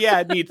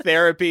 Yeah, need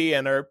therapy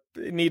and are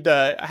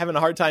having a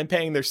hard time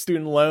paying their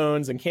student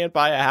loans and can't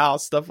buy a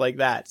house, stuff like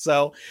that.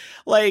 So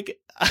like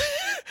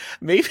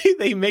maybe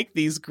they make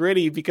these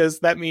gritty because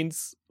that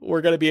means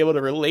we're going to be able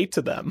to relate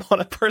to them on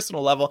a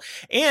personal level.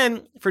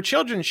 And for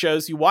children's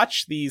shows, you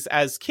watch these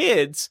as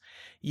kids,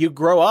 you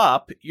grow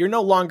up, you're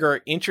no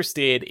longer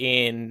interested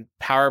in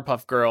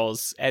Powerpuff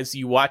Girls as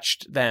you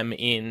watched them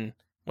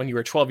when you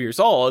were 12 years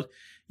old.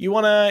 You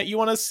want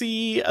to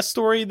see a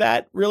story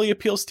that really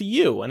appeals to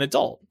you, an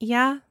adult.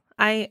 Yeah.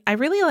 I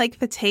really like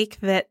the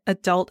take that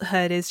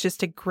adulthood is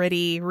just a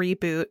gritty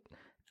reboot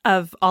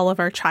of all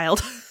of our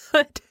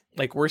childhood.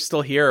 Like, we're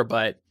still here,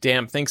 but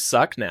damn, things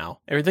suck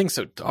now. Everything's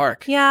so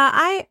dark. Yeah,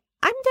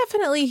 I'm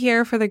definitely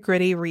here for the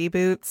gritty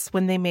reboots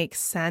when they make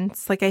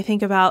sense. Like, I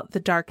think about the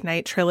Dark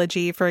Knight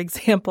trilogy, for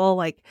example.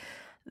 Like,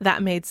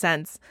 that made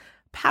sense.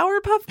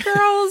 Powerpuff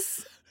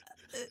Girls,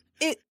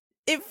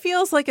 it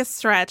feels like a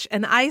stretch.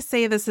 And I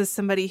say this as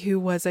somebody who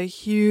was a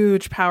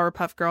huge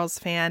Powerpuff Girls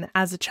fan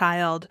as a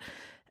child.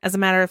 As a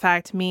matter of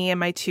fact, me and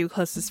my two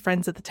closest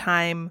friends at the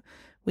time,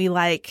 we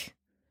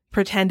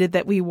pretended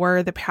that we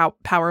were the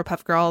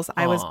Powerpuff Girls.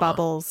 I was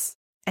Bubbles.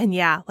 And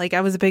yeah,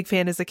 I was a big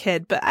fan as a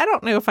kid, but I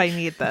don't know if I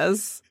need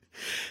this.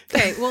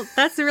 Okay, well,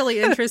 that's a really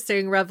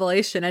interesting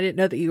revelation. I didn't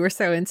know that you were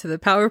so into the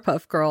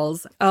Powerpuff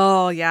Girls.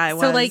 Oh, yeah, I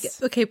was.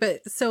 So, okay,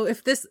 but so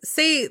if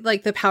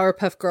the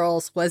Powerpuff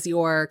Girls was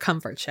your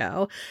comfort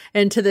show,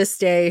 and to this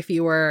day, if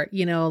you were,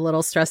 a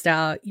little stressed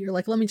out, you're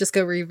like, let me just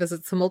go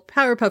revisit some old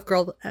Powerpuff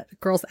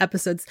Girls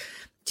episodes.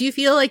 Do you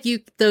feel like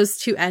those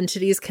two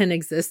entities can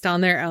exist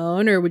on their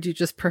own, or would you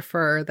just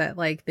prefer that,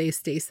 they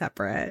stay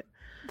separate?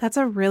 That's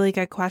a really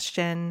good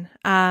question.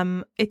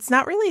 It's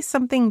not really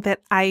something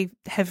that I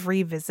have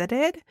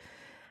revisited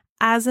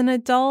as an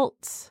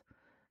adult.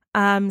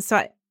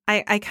 So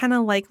I kind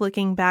of like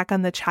looking back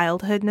on the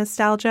childhood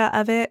nostalgia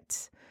of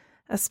it,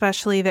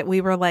 especially that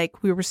we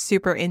were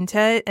super into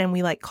it and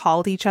we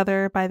called each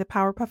other by the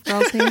Powerpuff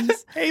Girls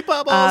names. Hey,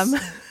 Bubbles!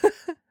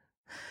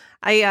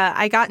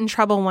 I got in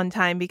trouble one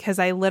time because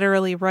I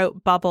literally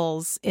wrote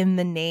Bubbles in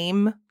the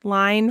name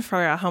line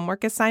for a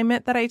homework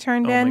assignment that I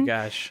turned in. Oh my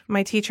gosh.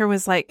 My teacher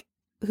was like,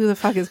 who the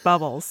fuck is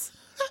Bubbles?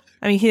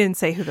 I mean, he didn't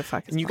say who the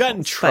fuck is And you Bubbles, got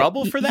in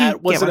trouble for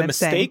that? Was it a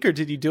mistake saying. Or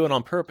did you do it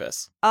on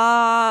purpose?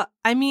 I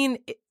mean,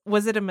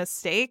 was it a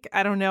mistake?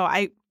 I don't know.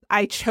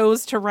 I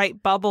chose to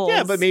write Bubbles.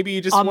 Yeah, but maybe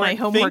you just weren't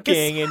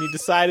thinking and you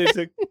decided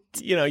to,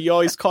 you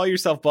always call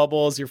yourself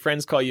Bubbles. Your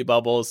friends call you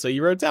Bubbles. So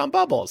you wrote down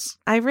Bubbles.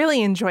 I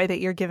really enjoy that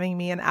you're giving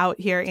me an out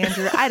here,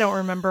 Andrew. I don't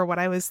remember what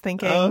I was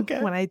thinking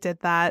when I did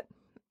that.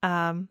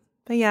 But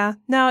yeah,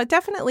 no,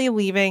 definitely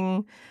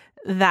leaving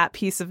that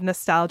piece of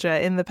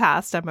nostalgia in the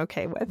past I'm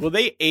okay with. Will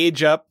they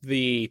age up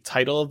the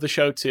title of the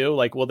show too?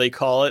 Will they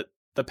call it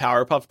the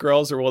Powerpuff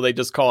Girls or will they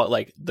just call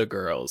it the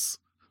Girls?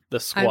 The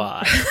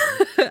Squad.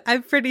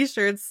 I'm pretty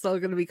sure it's still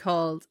going to be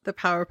called the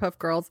Powerpuff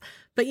Girls,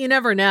 but you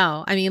never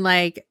know. I mean,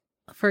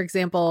 for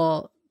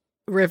example,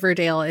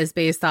 Riverdale is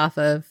based off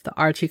of the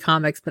Archie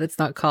comics, but it's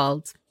not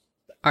called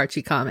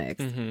Archie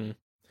comics. Mm-hmm.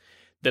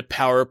 The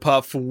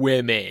Powerpuff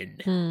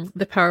Women.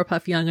 The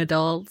Powerpuff Young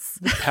Adults.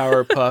 The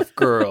Powerpuff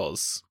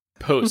Girls.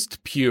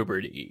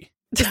 Post-puberty.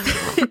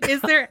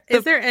 Is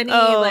there any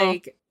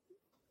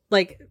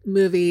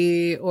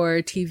movie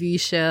or TV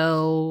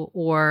show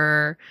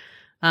or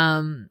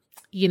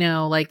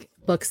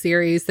book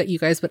series that you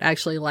guys would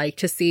actually like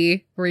to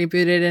see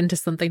rebooted into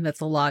something that's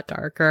a lot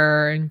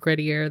darker and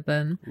grittier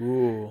than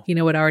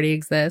what already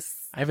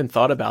exists? I haven't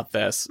thought about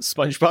this.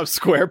 SpongeBob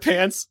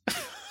SquarePants.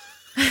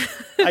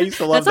 I used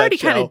to love that's already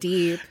that show. Kind of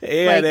deep.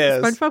 Yeah, it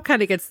is. SpongeBob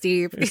kind of gets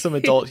deep. There's some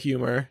adult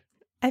humor.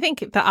 I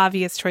think the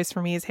obvious choice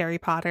for me is Harry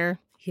Potter.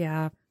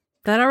 Yeah.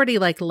 That already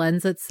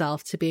lends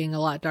itself to being a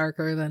lot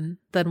darker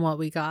than what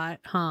we got,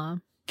 huh?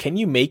 Can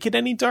you make it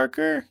any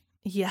darker?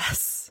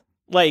 Yes.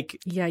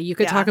 Yeah, you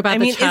could talk about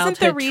the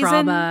childhood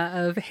trauma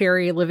of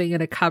Harry living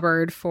in a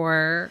cupboard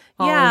for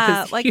all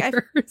of his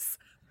years.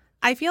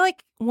 I feel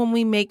like when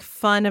we make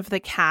fun of the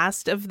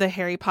cast of the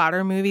Harry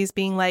Potter movies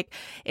being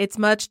it's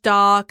much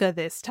darker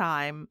this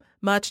time,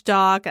 much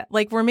darker.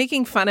 We're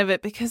making fun of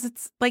it because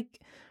it's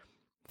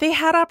they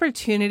had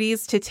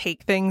opportunities to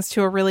take things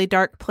to a really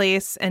dark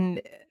place.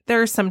 And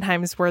there are some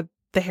times where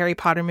the Harry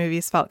Potter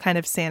movies felt kind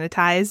of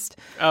sanitized.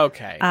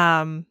 Okay.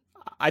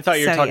 I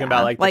thought you were talking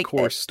about the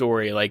core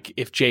story,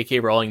 if J.K.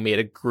 Rowling made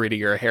a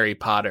grittier Harry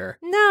Potter.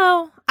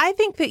 No, I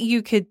think that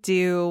you could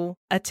do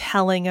a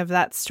telling of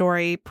that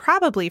story,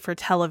 probably for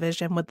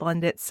television would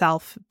lend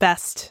itself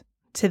best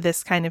to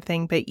this kind of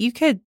thing. But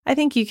I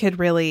think you could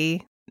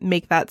really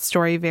make that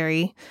story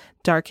very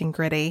dark and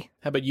gritty.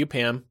 How about you,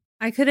 Pam?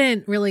 I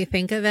couldn't really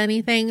think of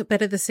anything,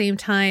 but at the same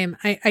time,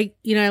 I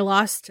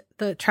lost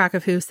the track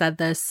of who said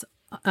this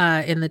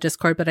in the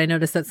Discord, but I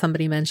noticed that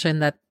somebody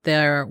mentioned that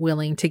they're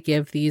willing to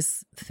give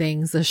these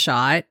things a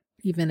shot,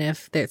 even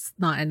if it's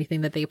not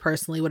anything that they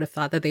personally would have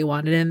thought that they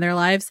wanted in their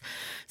lives.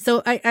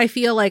 So I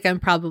feel like I'm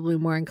probably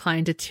more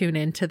inclined to tune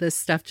into this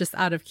stuff just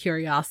out of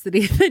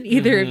curiosity than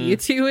either of you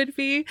two would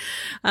be.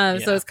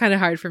 So it's kind of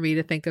hard for me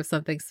to think of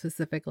something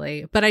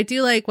specifically. But I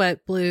do like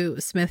what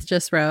Blue Smith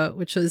just wrote,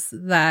 which was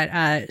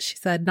that she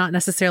said, not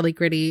necessarily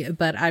gritty,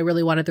 but I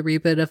really wanted the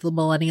reboot of the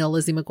millennial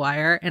Lizzie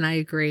McGuire. And I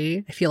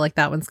agree. I feel like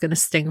that one's going to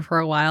sting for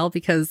a while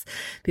because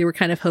they were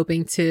kind of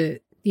hoping to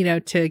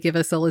to give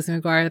us a Lizzie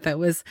McGuire that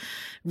was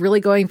really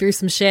going through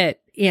some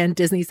shit, and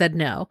Disney said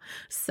no.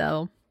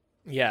 So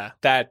yeah,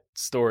 that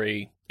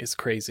story is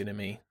crazy to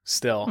me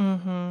still.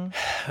 Mm-hmm.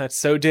 That's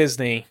so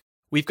Disney.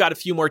 We've got a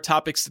few more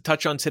topics to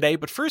touch on today,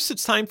 but first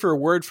it's time for a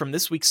word from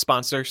this week's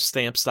sponsor,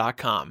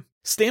 Stamps.com.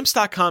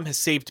 Stamps.com has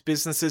saved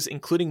businesses,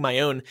 including my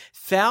own,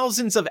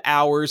 thousands of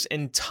hours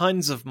and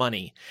tons of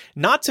money.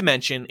 Not to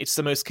mention, it's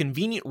the most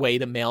convenient way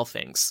to mail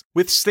things.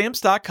 With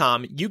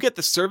Stamps.com, you get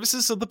the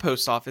services of the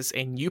post office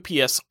and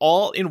UPS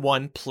all in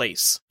one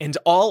place, and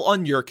all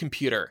on your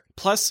computer,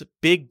 plus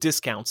big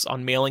discounts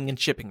on mailing and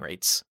shipping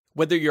rates.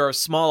 Whether you're a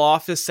small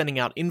office sending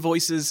out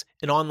invoices,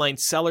 an online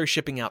seller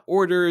shipping out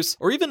orders,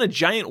 or even a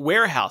giant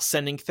warehouse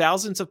sending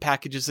thousands of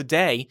packages a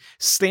day,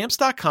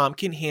 Stamps.com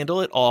can handle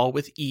it all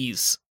with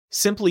ease.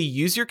 Simply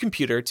use your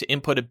computer to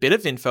input a bit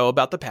of info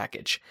about the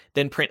package,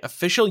 then print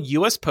official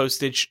U.S.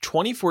 postage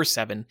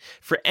 24/7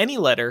 for any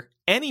letter,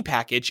 any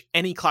package,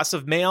 any class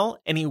of mail,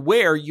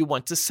 anywhere you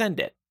want to send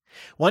it.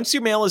 Once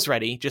your mail is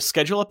ready, just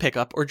schedule a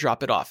pickup or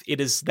drop it off. It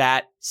is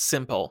that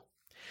simple.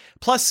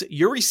 Plus,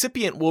 your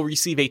recipient will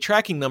receive a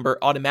tracking number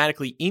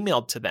automatically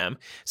emailed to them,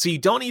 so you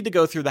don't need to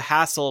go through the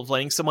hassle of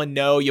letting someone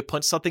know you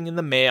put something in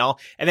the mail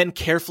and then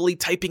carefully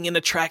typing in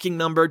a tracking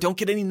number. Don't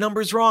get any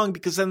numbers wrong,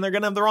 because then they're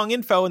going to have the wrong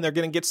info and they're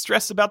going to get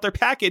stressed about their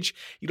package.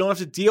 You don't have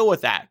to deal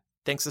with that.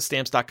 Thanks to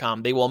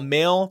Stamps.com, they will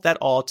mail that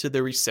all to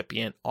the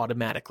recipient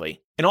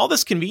automatically. And all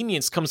this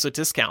convenience comes with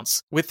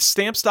discounts. With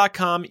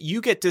Stamps.com,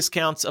 you get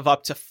discounts of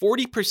up to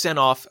 40%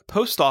 off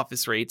post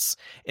office rates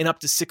and up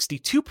to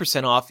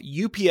 62% off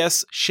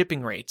UPS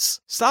shipping rates.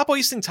 Stop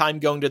wasting time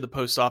going to the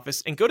post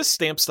office and go to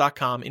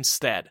Stamps.com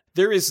instead.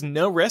 There is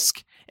no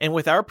risk, and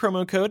with our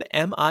promo code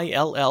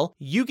MILL,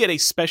 you get a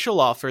special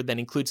offer that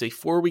includes a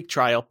 4-week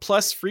trial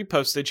plus free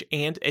postage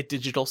and a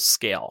digital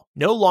scale.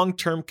 No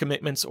long-term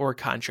commitments or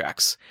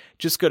contracts.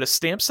 Just go to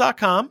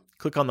Stamps.com,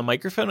 click on the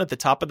microphone at the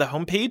top of the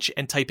homepage,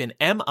 and type in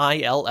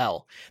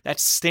MILL.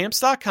 That's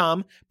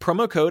Stamps.com,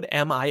 promo code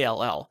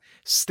MILL.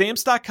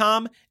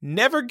 Stamps.com,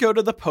 never go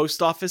to the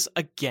post office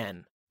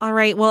again. All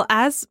right. Well,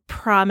 as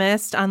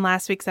promised on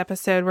last week's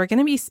episode, we're going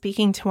to be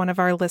speaking to one of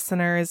our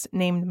listeners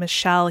named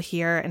Michelle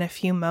here in a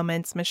few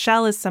moments.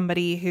 Michelle is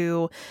somebody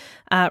who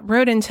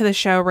wrote into the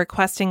show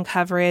requesting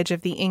coverage of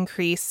the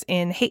increase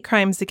in hate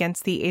crimes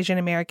against the Asian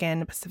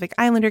American Pacific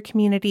Islander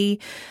community.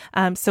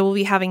 So we'll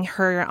be having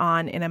her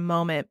on in a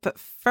moment. But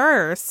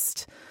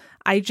first,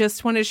 I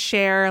just want to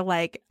share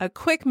like a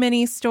quick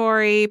mini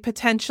story,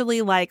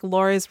 potentially like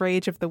Laura's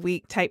Rage of the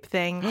Week type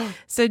thing.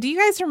 So do you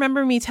guys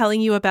remember me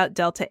telling you about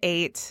Delta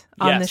 8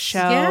 on the show?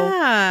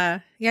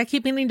 Yeah. I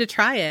keep meaning to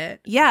try it.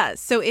 Yeah.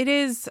 So it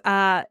is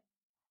a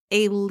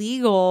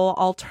legal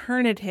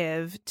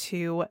alternative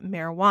to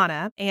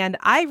marijuana. And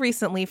I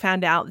recently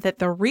found out that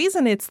the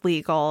reason it's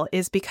legal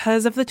is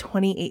because of the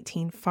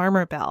 2018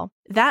 Farmer Bill.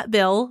 That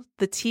bill,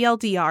 the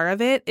TLDR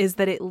of it, is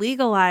that it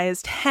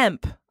legalized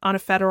hemp on a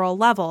federal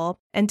level,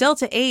 and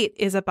Delta 8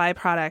 is a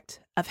byproduct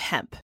of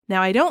hemp.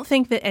 Now, I don't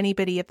think that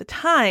anybody at the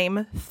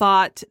time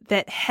thought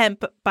that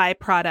hemp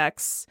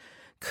byproducts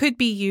could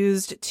be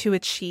used to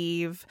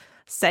achieve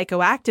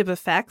psychoactive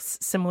effects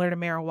similar to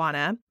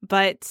marijuana,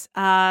 but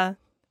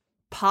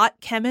pot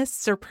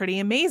chemists are pretty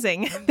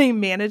amazing. They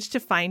managed to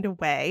find a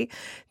way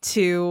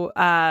to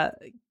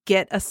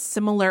get a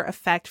similar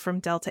effect from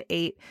Delta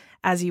 8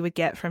 as you would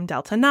get from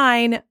Delta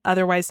 9,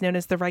 otherwise known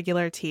as the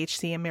regular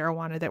THC and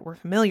marijuana that we're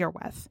familiar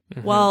with.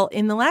 Mm-hmm. Well,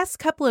 in the last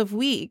couple of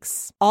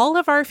weeks, all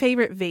of our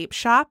favorite vape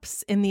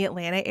shops in the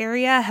Atlanta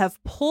area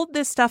have pulled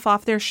this stuff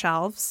off their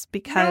shelves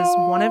because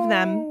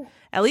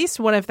at least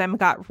one of them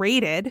got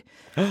raided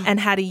and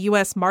had a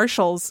U.S.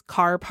 Marshals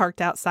car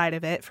parked outside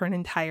of it for an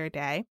entire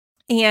day.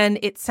 And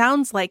it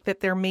sounds like that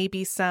there may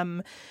be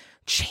some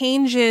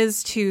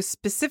changes to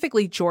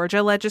specifically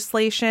Georgia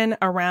legislation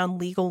around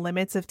legal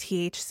limits of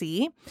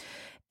THC.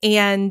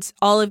 And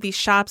all of these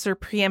shops are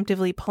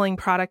preemptively pulling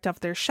product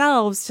off their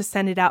shelves to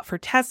send it out for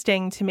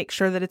testing to make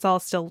sure that it's all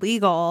still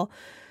legal,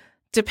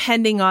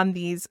 depending on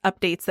these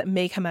updates that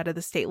may come out of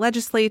the state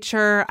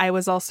legislature. I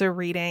was also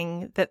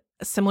reading that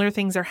similar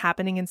things are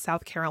happening in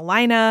South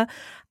Carolina.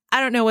 I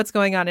don't know what's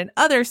going on in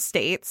other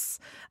states.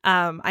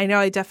 I know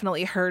I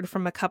definitely heard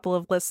from a couple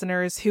of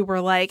listeners who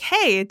were like,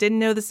 hey, didn't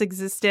know this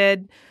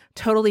existed.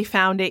 Totally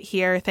found it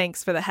here.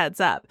 Thanks for the heads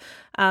up.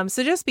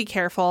 So just be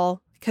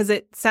careful, because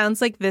it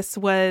sounds like this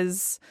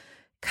was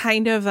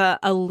kind of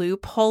a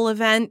loophole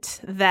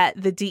event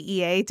that the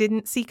DEA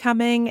didn't see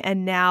coming.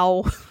 And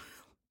now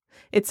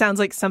it sounds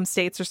like some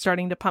states are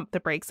starting to pump the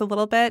brakes a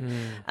little bit.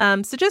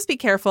 So just be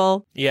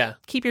careful. Yeah.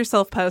 Keep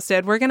yourself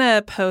posted. We're going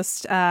to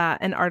post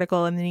an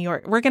article in the New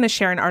York. We're going to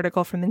share an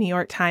article from the New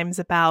York Times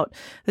about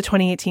the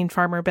 2018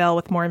 Farmer Bill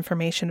with more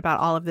information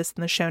about all of this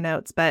in the show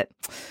notes. But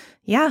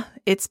yeah,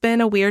 it's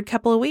been a weird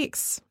couple of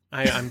weeks.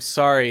 I'm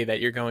sorry that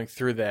you're going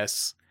through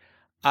this.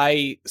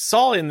 I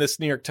saw in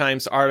this New York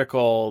Times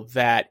article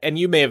that, and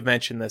you may have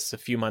mentioned this a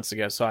few months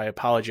ago, so I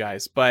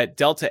apologize, but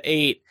Delta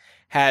 8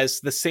 has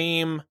the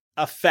same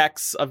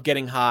effects of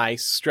getting high,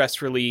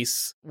 stress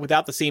release,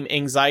 without the same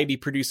anxiety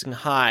producing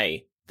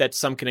high that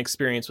some can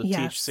experience with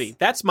Yes. THC.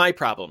 That's my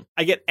problem.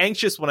 I get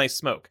anxious when I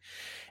smoke.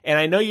 And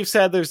I know you've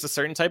said there's a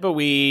certain type of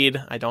weed.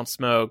 I don't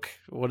smoke.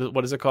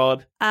 What is it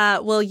called?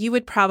 Well, you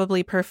would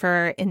probably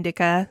prefer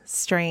indica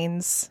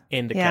strains.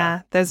 Indica.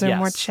 Yeah, those are Yes.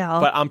 more chill.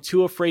 But I'm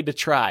too afraid to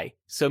try.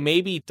 So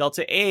maybe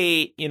Delta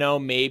 8,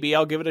 maybe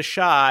I'll give it a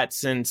shot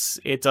since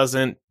it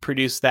doesn't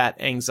produce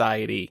that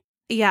anxiety.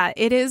 Yeah,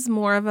 it is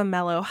more of a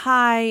mellow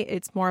high.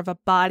 It's more of a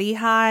body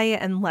high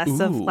and less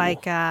of Ooh.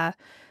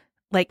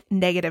 like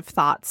negative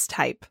thoughts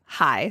type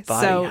high.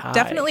 Body so high.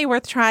 definitely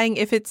worth trying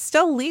if it's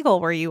still legal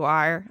where you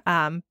are.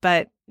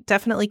 But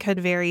definitely could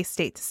vary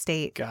state to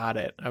state. Got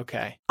it.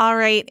 Okay. All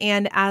right.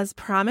 And as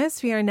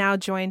promised, we are now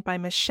joined by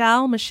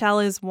Michelle.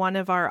 Michelle is one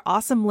of our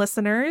awesome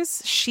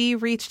listeners. She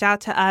reached out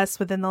to us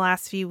within the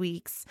last few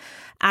weeks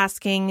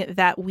asking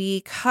that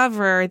we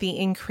cover the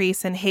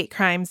increase in hate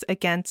crimes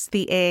against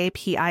the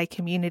AAPI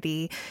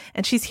community.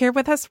 And she's here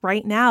with us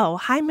right now.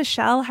 Hi,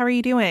 Michelle. How are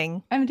you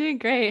doing? I'm doing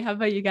great. How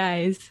about you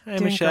guys? Hi,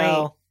 Doing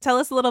Michelle. great. Tell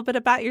us a little bit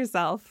about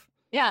yourself.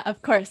 Yeah,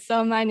 of course.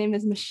 So my name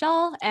is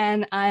Michelle,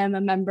 and I am a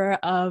member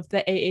of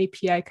the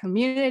AAPI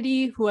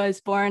community who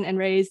was born and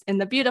raised in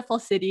the beautiful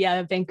city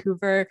of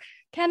Vancouver,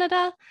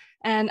 Canada.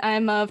 And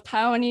I'm of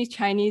Taiwanese,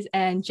 Chinese,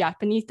 and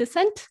Japanese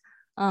descent.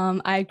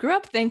 I grew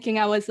up thinking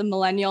I was a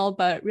millennial,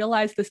 but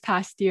realized this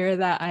past year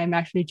that I'm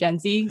actually Gen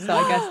Z. So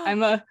I guess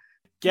I'm a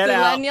Get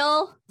out.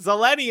 millennial.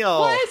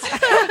 Zillennial. What?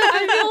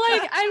 I feel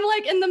like I'm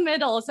like in the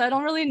middle, so I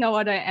don't really know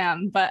what I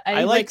am. But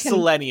I like can-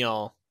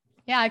 Zillennial.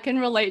 Yeah, I can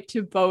relate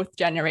to both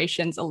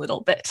generations a little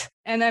bit.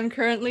 And I'm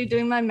currently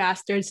doing my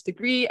master's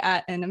degree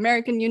at an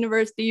American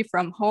university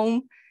from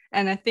home.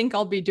 And I think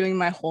I'll be doing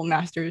my whole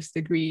master's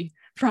degree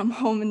from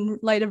home in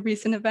light of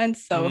recent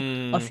events. So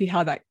I'll see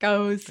how that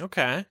goes.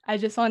 Okay. I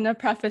just want to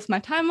preface my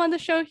time on the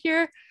show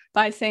here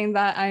by saying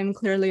that I'm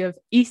clearly of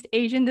East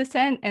Asian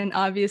descent. And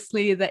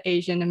obviously the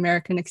Asian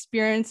American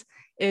experience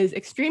is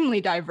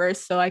extremely diverse.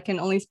 So I can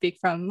only speak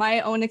from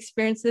my own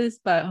experiences,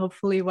 but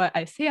hopefully what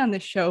I say on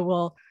this show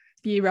will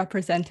be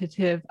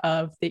representative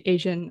of the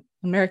Asian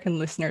American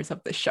listeners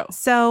of the show.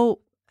 So,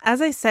 as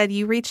I said,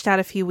 you reached out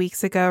a few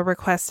weeks ago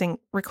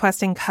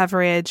requesting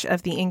coverage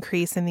of the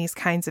increase in these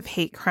kinds of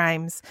hate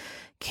crimes.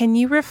 Can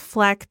you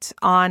reflect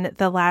on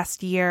the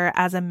last year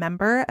as a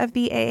member of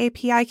the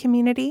AAPI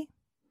community?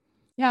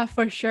 Yeah,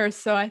 for sure.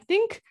 So I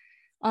think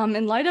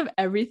in light of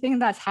everything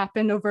that's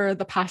happened over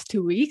the past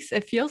 2 weeks,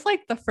 it feels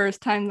like the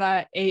first time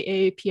that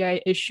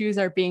AAPI issues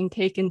are being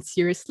taken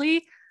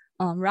seriously,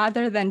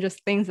 rather than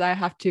just things that I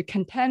have to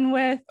contend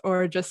with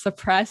or just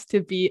suppress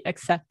to be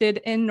accepted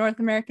in North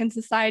American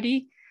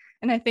society.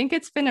 And I think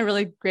it's been a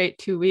really great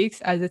 2 weeks,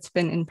 as it's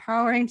been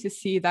empowering to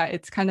see that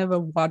it's kind of a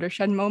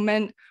watershed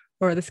moment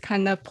or this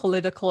kind of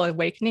political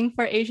awakening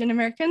for Asian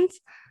Americans.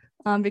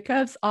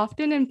 Because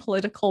often in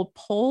political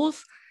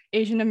polls,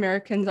 Asian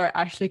Americans are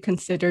actually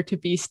considered to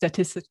be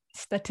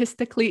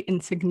statistically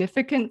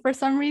insignificant for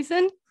some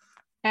reason.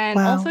 And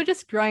also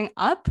just growing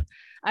up,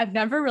 I've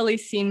never really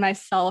seen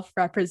myself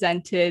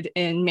represented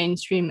in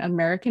mainstream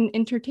American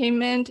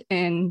entertainment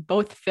in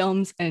both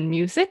films and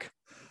music.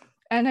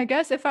 And I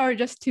guess if I were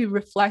just to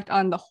reflect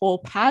on the whole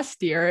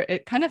past year,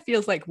 it kind of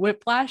feels like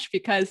whiplash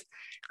because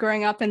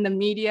growing up in the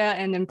media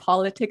and in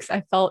politics,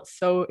 I felt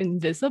so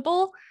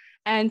invisible.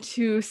 And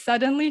to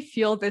suddenly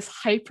feel this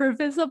hyper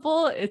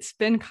visible, it's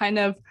been kind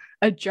of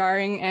a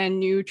jarring and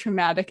new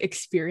traumatic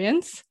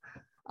experience.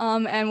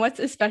 And what's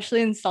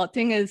especially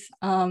insulting is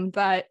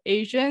that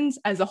Asians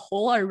as a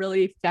whole are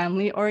really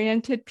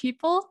family-oriented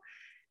people.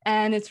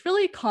 And it's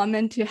really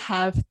common to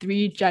have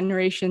 3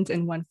 generations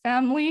in one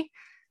family.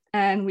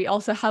 And we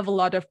also have a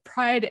lot of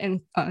pride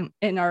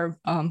in our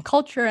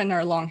culture and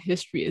our long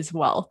history as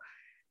well.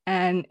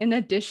 And in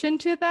addition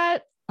to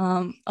that,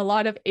 a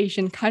lot of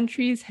Asian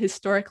countries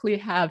historically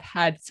have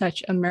had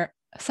such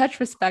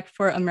respect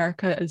for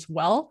America as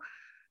well.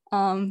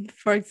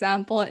 For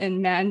example,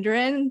 in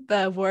Mandarin,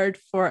 the word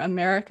for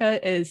America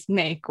is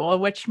美国,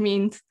 which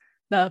means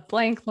the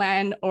blank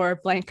land or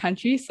blank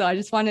country. So I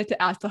just wanted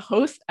to ask the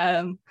host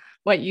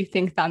what you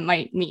think that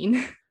might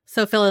mean.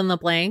 So fill in the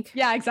blank.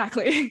 Yeah,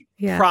 exactly.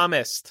 Yeah.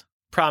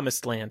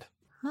 Promised land.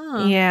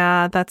 Huh.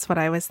 Yeah, that's what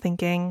I was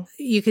thinking.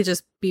 You could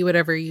just be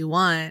whatever you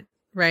want,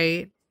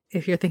 right?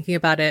 If you're thinking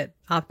about it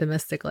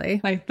optimistically.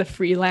 Like the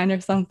free land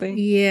or something.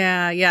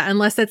 Yeah.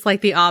 Unless it's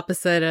like the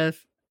opposite of,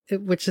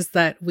 which is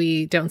that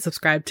we don't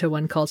subscribe to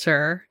one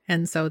culture.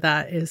 And so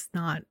that is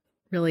not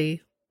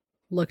really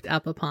looked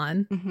up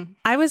upon. Mm-hmm.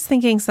 I was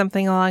thinking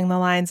something along the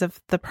lines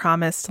of the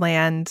promised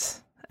land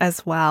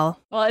as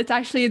well. Well, it's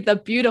actually the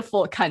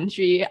beautiful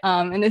country.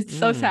 And it's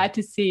so sad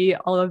to see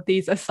all of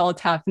these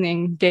assaults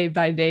happening day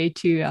by day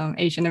to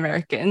Asian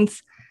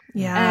Americans.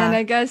 Yeah. And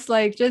I guess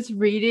like just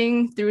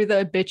reading through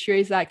the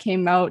obituaries that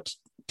came out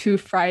 2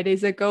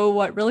 Fridays ago,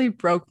 what really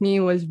broke me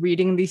was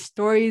reading these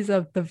stories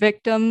of the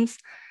victims.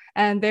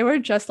 And they were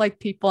just like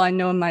people I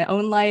know in my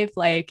own life,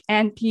 like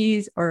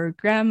aunties or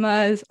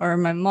grandmas or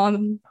my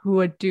mom, who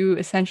would do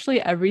essentially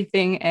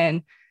everything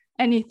and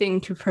anything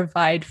to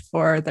provide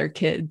for their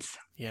kids.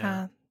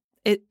 Yeah.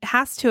 It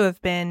has to have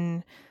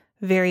been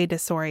very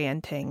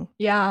disorienting.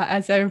 Yeah,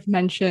 as I've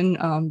mentioned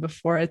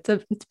before,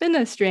 it's been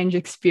a strange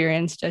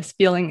experience just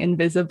feeling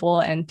invisible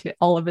and to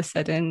all of a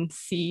sudden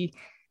see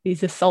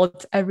these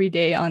assaults every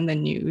day on the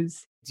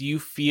news. Do you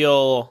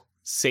feel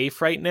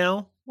safe right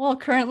now? Well,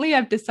 currently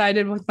I've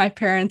decided with my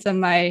parents and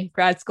my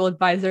grad school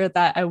advisor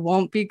that I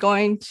won't be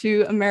going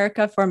to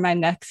America for my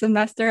next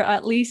semester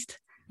at least.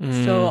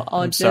 So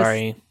I'm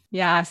sorry.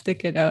 Yeah,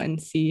 stick it out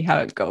and see how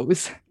it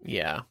goes.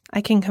 Yeah.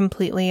 I can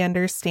completely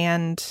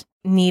understand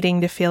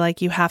needing to feel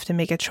like you have to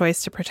make a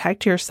choice to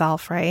protect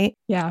yourself, right?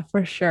 Yeah,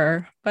 for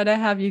sure. But I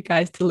have you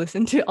guys to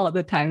listen to all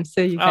the time, so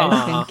you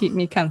guys can keep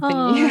me company.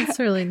 Oh, that's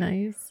really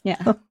nice.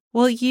 Yeah.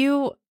 Well,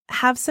 you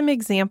have some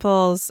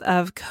examples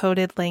of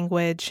coded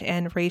language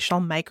and racial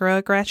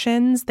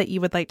microaggressions that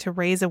you would like to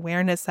raise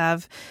awareness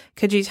of.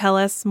 Could you tell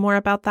us more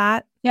about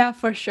that? Yeah,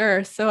 for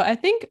sure. So I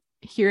think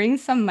hearing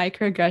some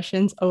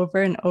microaggressions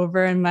over and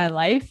over in my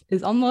life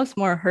is almost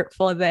more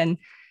hurtful than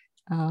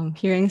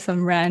hearing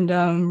some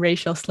random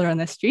racial slur on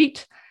the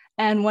street.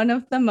 And one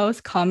of the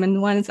most common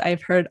ones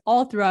I've heard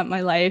all throughout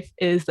my life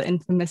is the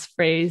infamous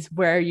phrase,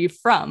 "Where are you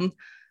from?"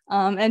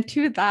 And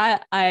to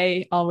that,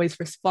 I always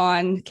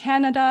respond,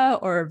 Canada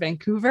or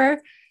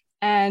Vancouver.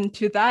 And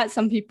to that,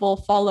 some people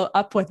follow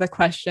up with a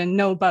question,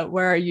 no, but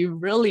where are you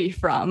really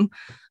from?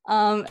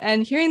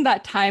 And hearing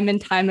that time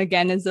and time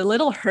again is a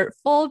little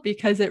hurtful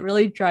because it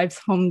really drives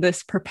home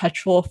this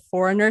perpetual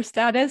foreigner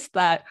status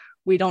that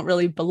we don't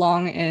really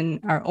belong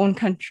in our own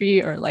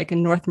country or like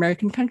in North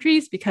American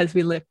countries because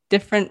we live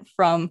different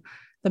from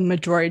the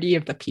majority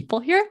of the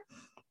people here.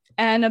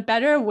 And a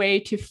better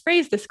way to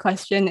phrase this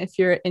question, if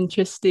you're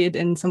interested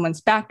in someone's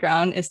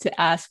background, is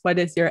to ask, what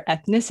is your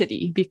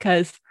ethnicity?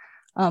 Because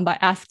by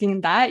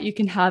asking that, you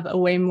can have a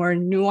way more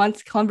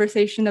nuanced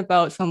conversation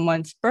about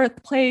someone's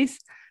birthplace,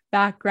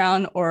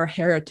 background, or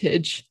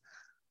heritage.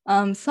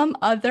 Some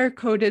other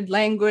coded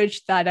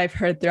language that I've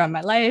heard throughout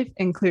my life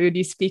include,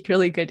 you speak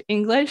really good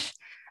English.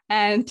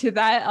 And to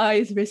that, I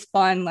always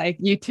respond like,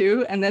 you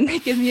too. And then they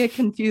give me a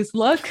confused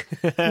look.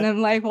 And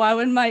I'm like, why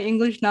would my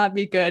English not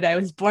be good? I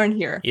was born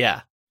here.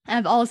 Yeah.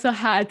 I've also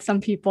had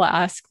some people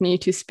ask me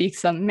to speak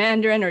some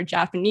Mandarin or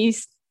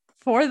Japanese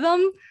for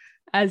them,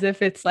 as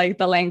if it's like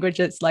the language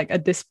is like a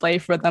display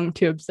for them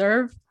to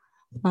observe.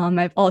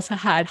 I've also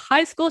had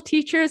high school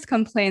teachers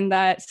complain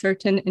that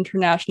certain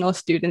international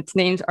students'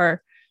 names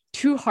are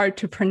too hard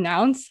to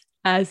pronounce,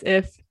 as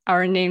if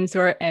our names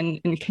were an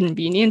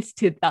inconvenience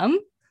to them.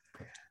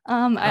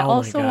 I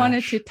also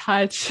wanted to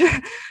touch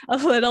a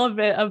little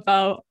bit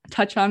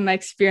touch on my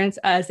experience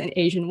as an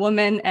Asian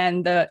woman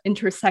and the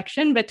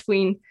intersection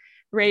between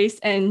race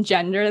and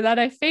gender that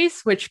I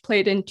face, which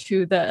played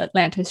into the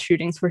Atlanta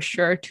shootings for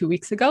sure 2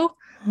 weeks ago.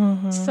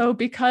 Mm-hmm. So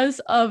because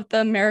of the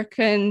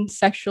American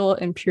sexual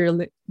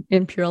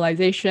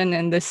imperialization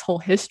and this whole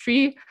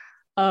history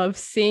of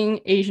seeing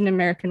Asian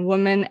American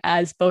women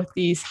as both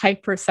these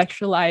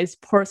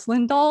hypersexualized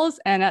porcelain dolls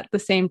and at the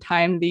same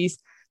time these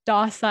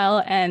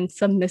docile and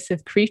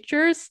submissive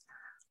creatures,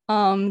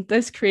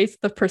 this creates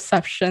the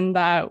perception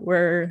that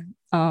we're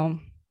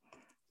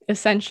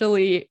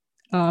essentially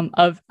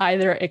of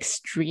either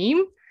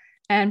extreme.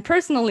 And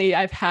personally,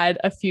 I've had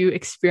a few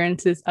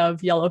experiences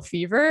of yellow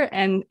fever,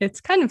 and it's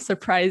kind of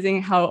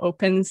surprising how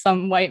open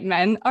some white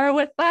men are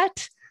with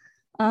that.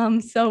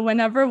 So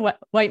whenever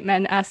white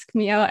men ask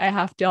me out, I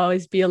have to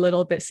always be a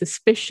little bit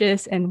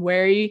suspicious and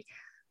wary,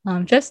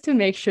 just to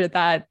make sure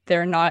that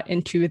they're not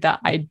into the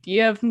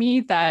idea of me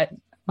that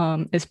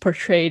is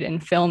portrayed in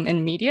film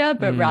and media,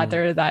 but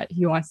rather that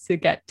he wants to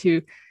get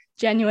to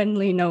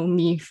genuinely know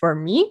me for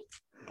me.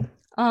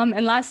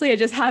 And lastly, I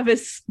just have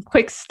this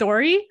quick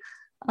story.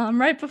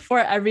 Right before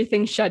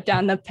everything shut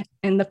down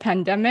in the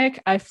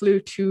pandemic, I flew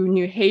to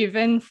New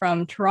Haven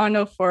from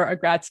Toronto for a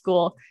grad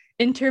school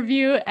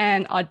interview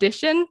and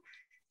audition.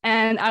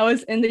 And I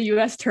was in the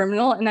US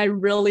terminal and I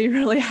really,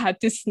 really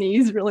had to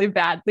sneeze really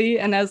badly.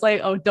 And I was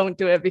like, oh, don't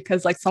do it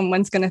because like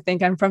someone's going to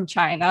think I'm from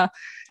China.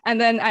 And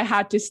then I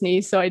had to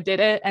sneeze. So I did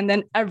it. And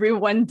then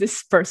everyone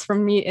dispersed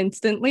from me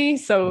instantly.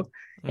 So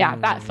yeah,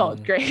 that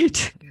felt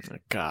great.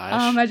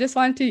 Gosh. I just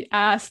wanted to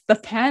ask the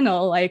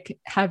panel, like,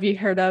 have you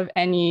heard of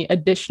any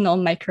additional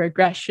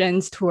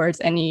microaggressions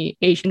towards any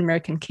Asian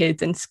American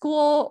kids in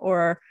school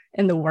or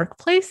in the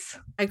workplace?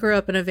 I grew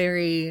up in a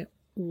very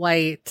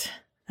white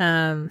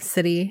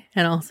city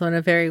and also in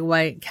a very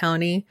white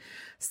county.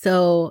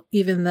 So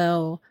even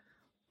though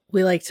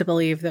we like to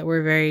believe that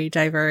we're very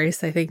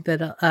diverse, I think that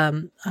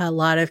a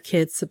lot of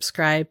kids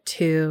subscribe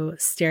to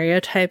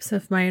stereotypes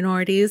of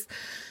minorities.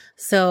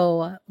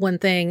 So one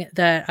thing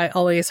that I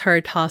always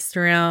heard tossed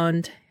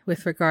around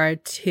with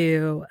regard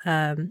to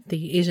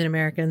the Asian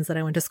Americans that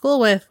I went to school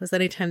with was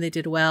anytime they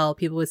did well,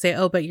 people would say,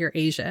 oh, but you're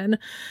Asian,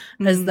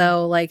 as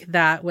though like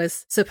that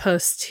was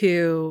supposed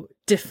to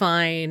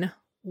define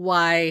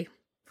why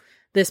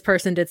this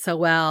person did so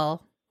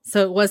well.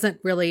 So it wasn't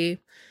really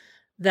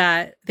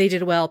that they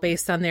did well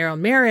based on their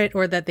own merit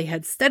or that they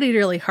had studied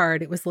really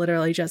hard. It was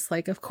literally just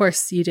like, of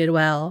course you did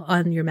well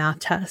on your math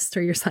test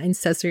or your science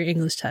test or your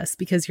English test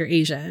because you're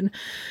Asian.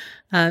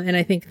 And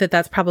I think that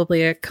that's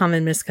probably a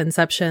common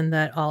misconception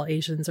that all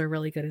Asians are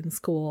really good in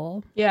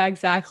school. Yeah,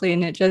 exactly.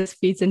 And it just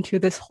feeds into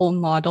this whole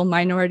model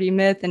minority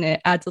myth, and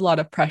it adds a lot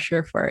of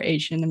pressure for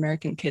Asian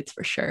American kids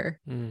for sure.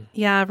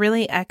 Yeah,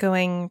 really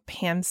echoing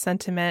Pam's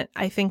sentiment.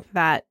 I think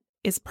that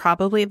is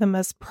probably the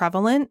most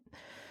prevalent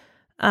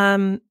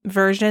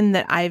version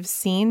that I've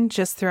seen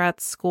just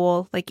throughout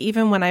school. Like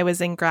even when I was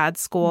in grad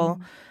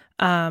school,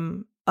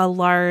 a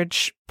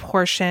large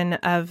portion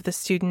of the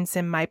students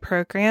in my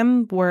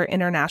program were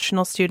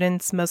international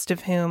students, most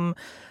of whom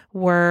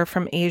were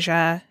from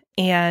Asia.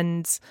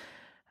 And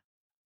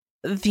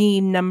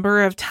the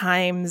number of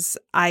times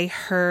I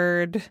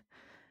heard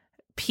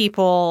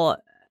people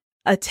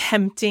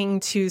attempting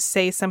to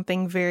say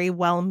something very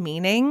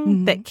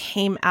well-meaning that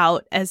came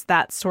out as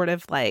that sort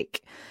of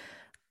like,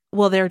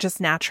 well, they're just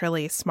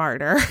naturally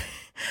smarter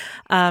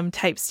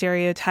type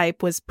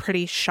stereotype was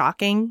pretty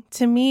shocking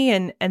to me.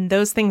 And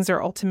those things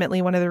are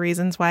ultimately one of the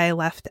reasons why I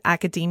left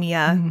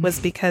academia was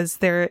because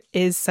there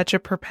is such a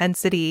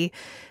propensity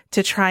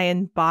to try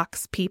and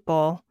box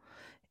people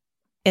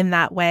in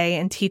that way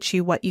and teach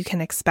you what you can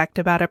expect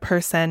about a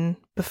person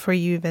before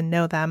you even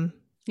know them.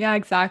 Yeah,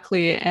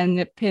 exactly. And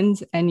it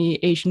pins any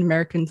Asian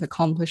Americans'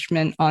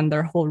 accomplishment on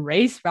their whole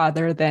race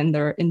rather than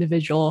their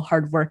individual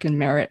hard work and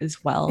merit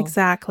as well.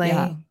 Exactly.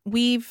 Yeah.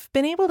 We've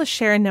been able to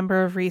share a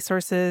number of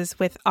resources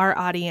with our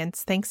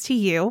audience, thanks to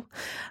you.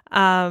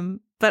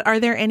 But are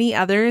there any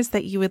others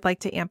that you would like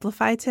to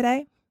amplify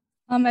today?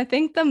 I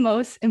think the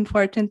most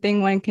important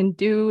thing one can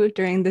do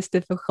during this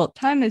difficult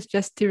time is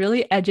just to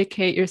really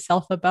educate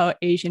yourself about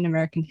Asian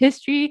American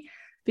history.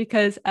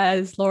 Because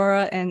as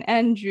Laura and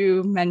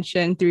Andrew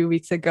mentioned 3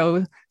 weeks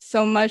ago,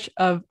 so much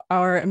of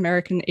our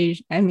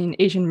Asian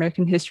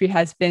American history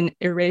has been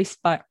erased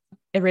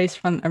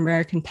from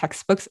American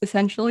textbooks,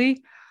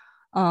 essentially,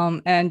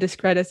 and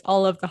discredits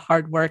all of the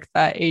hard work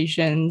that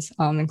Asians,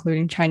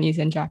 including Chinese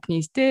and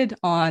Japanese, did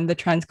on the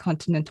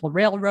Transcontinental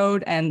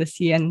Railroad and the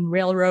CN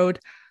Railroad,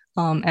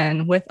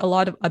 and with a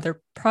lot of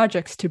other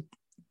projects to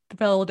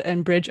build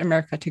and bridge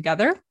America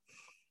together.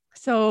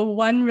 So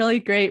one really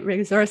great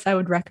resource I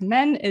would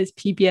recommend is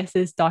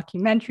PBS's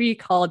documentary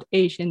called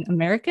Asian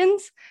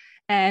Americans.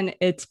 And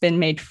it's been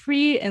made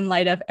free in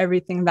light of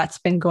everything that's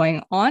been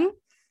going on.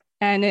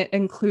 And it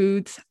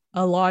includes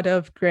a lot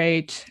of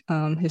great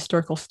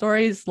historical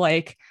stories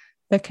like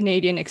the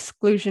Canadian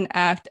Exclusion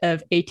Act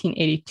of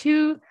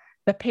 1882,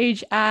 the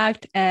Page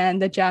Act,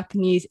 and the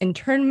Japanese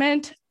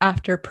internment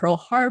after Pearl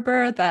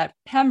Harbor that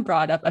Pam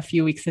brought up a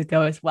few weeks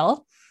ago as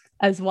well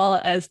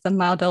as the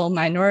model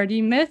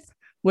minority myth,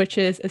 which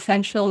is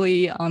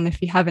essentially, if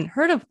you haven't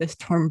heard of this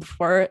term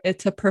before,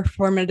 it's a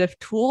performative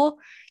tool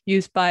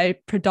used by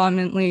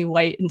predominantly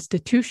white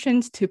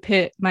institutions to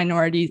pit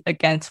minorities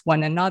against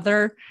one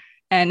another.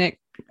 And it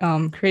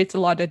creates a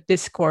lot of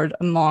discord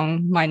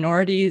among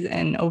minorities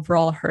and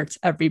overall hurts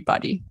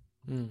everybody.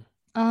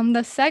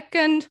 The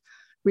second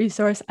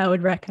resource I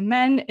would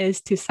recommend is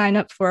to sign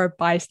up for a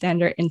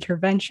bystander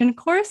intervention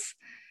course.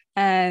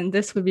 And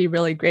this would be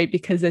really great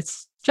because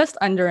it's just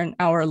under an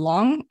hour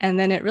long. And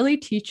then it really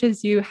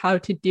teaches you how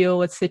to deal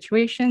with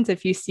situations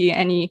if you see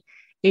any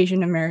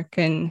Asian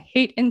American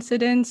hate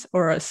incidents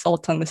or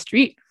assault on the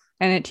street.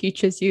 And it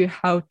teaches you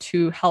how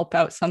to help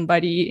out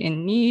somebody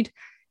in need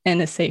in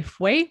a safe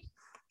way.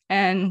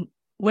 And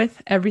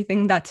with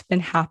everything that's been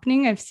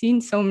happening, I've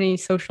seen so many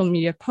social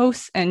media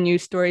posts and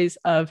news stories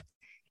of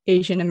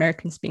Asian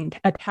Americans being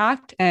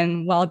attacked.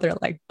 And while they're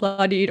like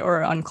bloodied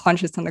or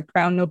unconscious on the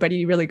ground,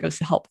 nobody really goes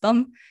to help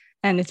them.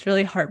 And it's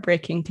really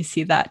heartbreaking to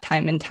see that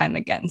time and time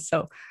again.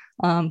 So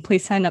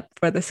please sign up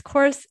for this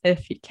course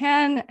if you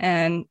can.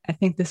 And I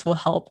think this will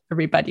help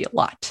everybody a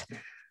lot.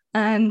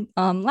 And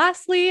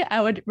lastly,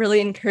 I would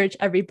really encourage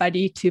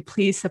everybody to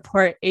please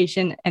support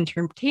Asian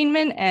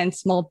entertainment and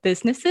small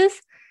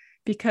businesses,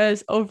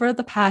 because over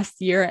the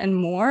past year and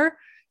more,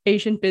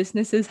 Asian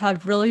businesses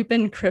have really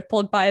been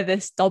crippled by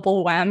this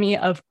double whammy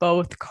of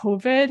both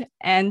COVID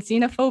and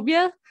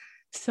xenophobia.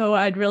 So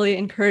I'd really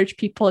encourage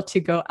people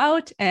to go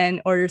out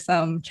and order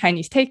some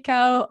Chinese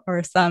takeout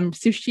or some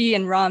sushi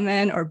and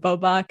ramen or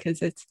boba,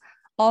 because it's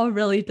all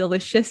really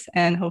delicious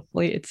and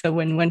hopefully it's a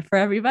win-win for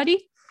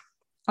everybody.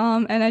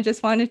 And I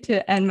just wanted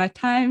to end my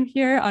time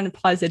here on a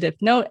positive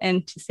note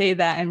and to say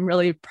that I'm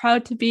really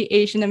proud to be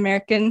Asian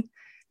American,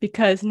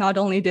 because not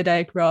only did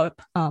I grow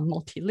up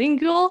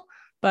multilingual,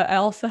 but I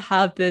also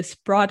have this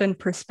broadened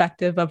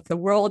perspective of the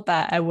world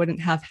that I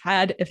wouldn't have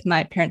had if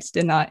my parents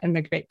did not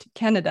immigrate to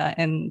Canada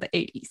in the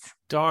 80s.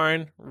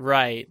 Darn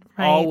right.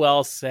 All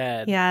well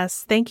said.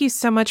 Yes. Thank you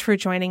so much for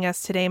joining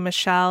us today,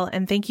 Michelle.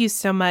 And thank you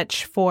so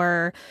much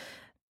for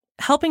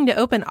helping to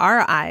open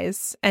our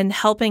eyes and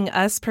helping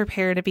us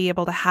prepare to be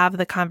able to have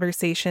the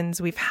conversations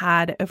we've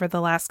had over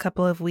the last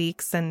couple of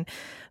weeks. And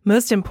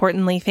most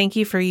importantly, thank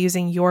you for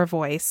using your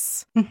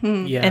voice.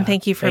 Yeah, and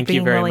thank you for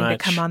being willing much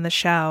to come on the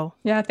show.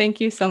 Yeah,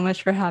 thank you so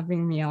much for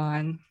having me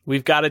on.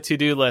 We've got a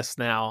to-do list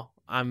now.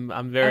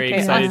 I'm very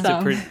excited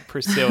to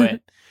pursue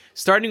it.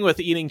 Starting with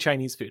eating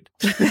Chinese food.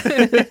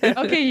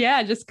 Okay,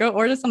 yeah, just go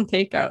order some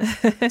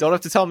takeout. Don't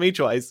have to tell me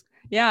twice.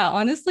 Yeah,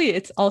 honestly,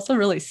 it's also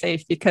really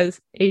safe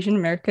because Asian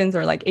Americans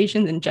or like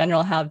Asians in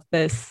general have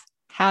this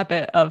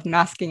habit of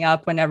masking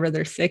up whenever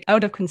they're sick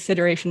out of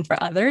consideration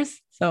for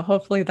others. So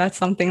hopefully that's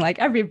something like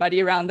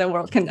everybody around the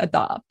world can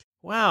adopt.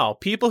 Wow,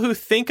 people who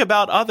think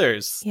about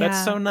others. Yeah.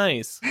 That's so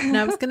nice. And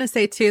I was going to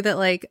say too that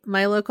like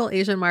my local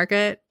Asian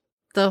market,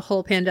 the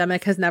whole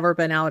pandemic has never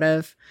been out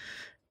of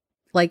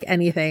like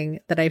anything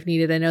that I've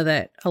needed. I know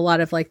that a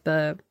lot of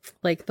the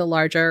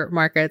larger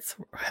markets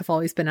have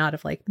always been out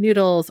of like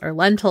noodles or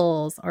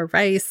lentils or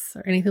rice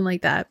or anything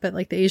like that. But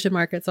like the Asian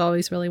market's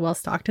always really well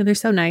stocked and they're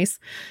so nice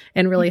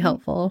and really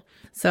helpful.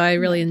 So I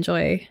really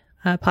enjoy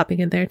popping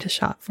in there to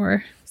shop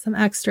for some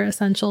extra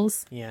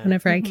essentials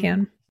whenever I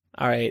can.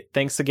 All right.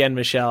 Thanks again,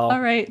 Michelle.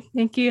 All right.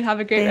 Thank you. Have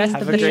a great rest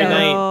Have of a the great show.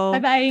 night.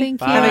 Bye-bye.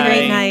 Thank you. Bye. Have a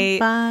great night.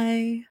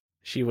 Bye.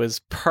 She was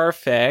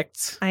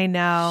perfect. I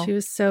know. She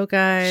was so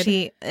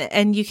good.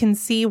 And you can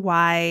see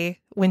why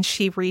when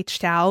she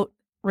reached out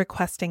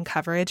requesting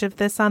coverage of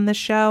this on the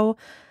show,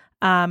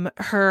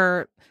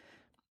 the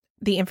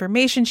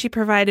information she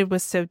provided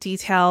was so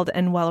detailed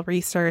and well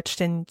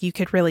researched, and you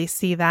could really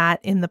see that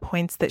in the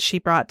points that she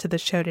brought to the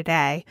show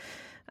today.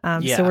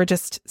 So we're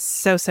just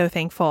so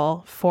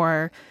thankful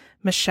for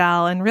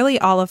Michelle and really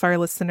all of our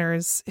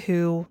listeners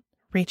who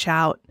reach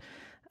out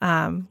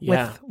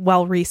with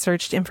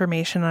well-researched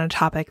information on a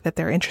topic that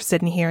they're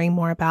interested in hearing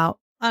more about.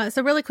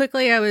 So really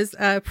quickly, I was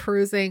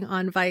perusing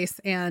on Vice,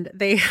 and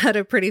they had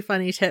a pretty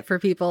funny tip for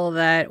people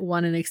that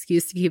want an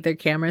excuse to keep their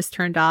cameras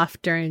turned off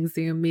during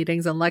Zoom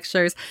meetings and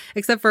lectures,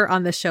 except for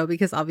on the show,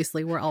 because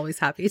obviously we're always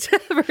happy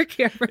to have our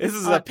cameras This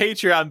is on. a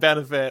Patreon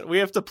benefit. We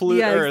have to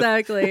pollute Earth.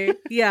 Exactly.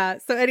 Yeah.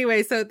 So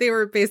anyway, so they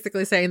were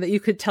basically saying that you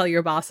could tell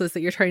your bosses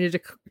that you're trying to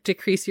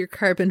decrease your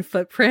carbon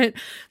footprint,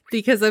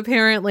 because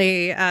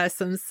apparently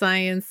some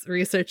science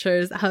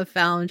researchers have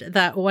found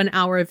that 1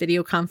 hour of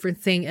video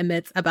conferencing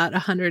emits about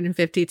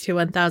 150 to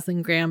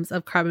 1,000 grams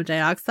of carbon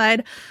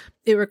dioxide.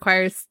 It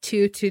requires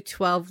 2 to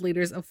 12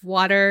 liters of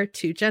water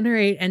to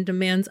generate and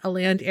demands a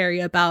land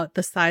area about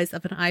the size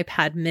of an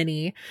iPad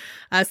mini.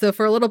 So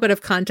for a little bit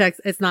of context,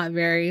 it's not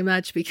very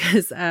much,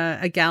 because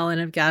a gallon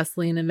of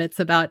gasoline emits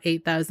about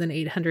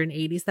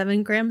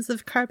 8,887 grams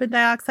of carbon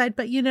dioxide.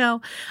 But,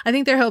 I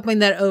think they're hoping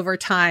that over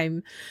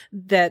time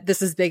that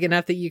this is big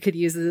enough that you could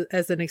use it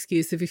as an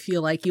excuse if you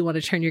feel like you want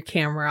to turn your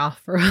camera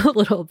off for a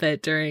little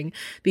bit during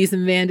these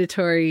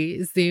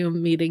mandatory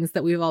Zoom meetings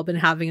that we've all been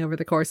having over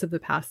the course of the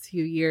past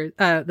year.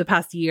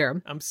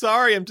 I'm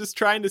sorry. I'm just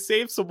trying to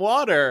save some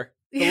water.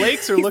 The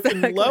lakes are looking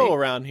low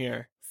around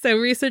here. So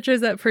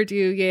researchers at Purdue,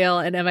 Yale,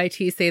 and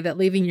MIT say that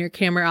leaving your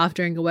camera off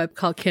during a web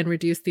call can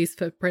reduce these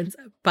footprints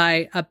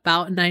by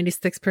about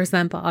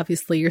 96%, but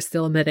obviously you're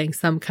still emitting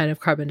some kind of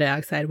carbon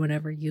dioxide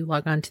whenever you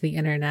log onto the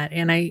internet.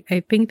 And I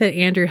think that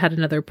Andrew had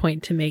another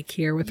point to make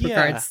here with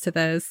regards to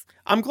this.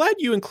 I'm glad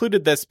you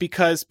included this,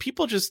 because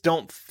people just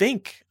don't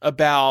think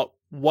about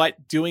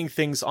what doing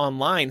things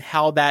online,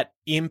 how that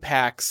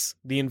impacts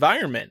the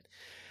environment.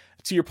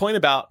 To your point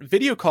about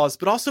video calls,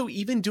 but also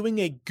even doing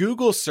a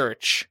Google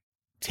search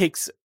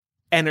takes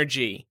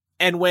energy.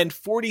 And when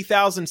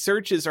 40,000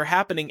 searches are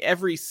happening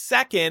every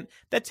second,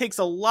 that takes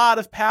a lot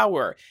of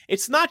power.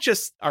 It's not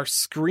just our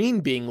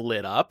screen being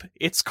lit up.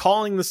 It's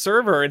calling the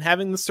server and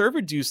having the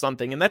server do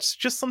something. And that's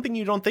just something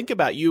you don't think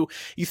about. You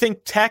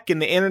think tech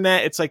and the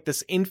internet, it's like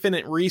this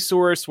infinite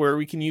resource where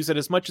we can use it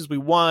as much as we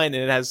want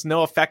and it has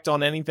no effect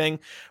on anything.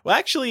 Well,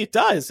 actually it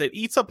does. It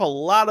eats up a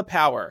lot of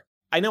power.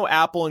 I know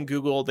Apple and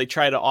Google, they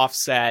try to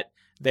offset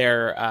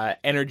their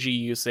energy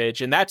usage,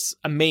 and that's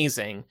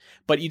amazing.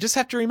 But you just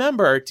have to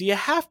remember, do you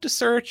have to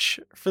search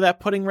for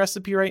that pudding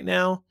recipe right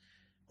now?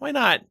 Why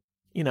not,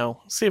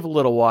 save a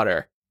little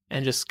water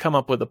and just come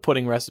up with a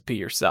pudding recipe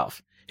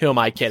yourself? Who am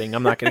I kidding?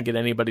 I'm not going to get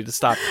anybody to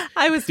stop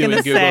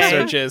doing Google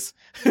searches.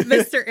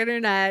 Mr.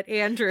 Internet,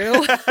 Andrew.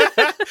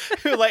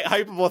 Who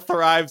Hypable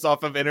thrives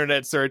off of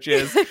internet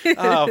searches.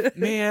 Oh,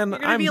 man. You're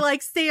going to be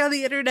like, stay on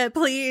the internet,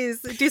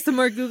 please. Do some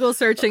more Google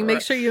searching.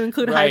 Make sure you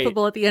include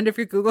Hypable at the end of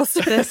your Google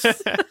search.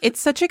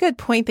 It's such a good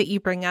point that you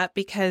bring up,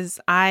 because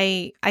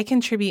I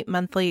contribute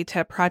monthly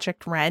to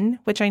Project Wren,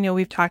 which I know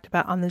we've talked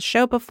about on the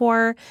show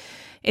before.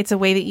 It's a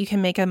way that you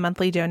can make a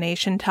monthly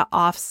donation to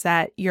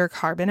offset your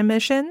carbon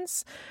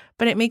emissions.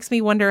 But it makes me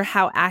wonder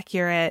how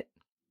accurate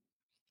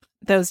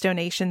those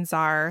donations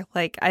are.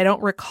 I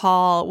don't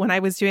recall when I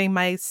was doing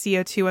my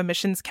CO2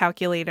 emissions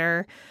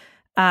calculator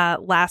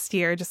last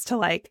year, just to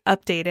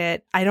update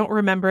it, I don't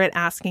remember it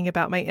asking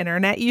about my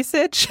internet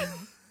usage.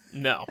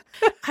 No.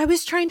 I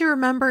was trying to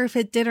remember if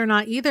it did or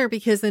not either,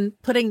 because in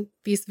putting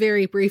these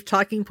very brief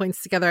talking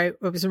points together,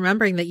 I was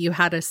remembering that you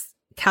had to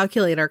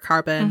calculate our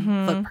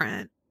carbon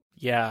footprint.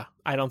 Yeah,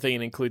 I don't think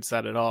it includes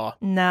that at all.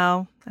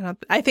 No, I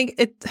don't. I think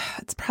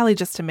it's probably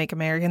just to make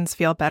Americans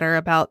feel better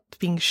about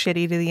being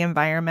shitty to the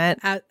environment.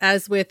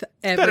 As with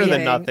everything, better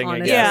than nothing,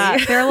 honestly. I guess.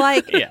 Yeah, they're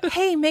like,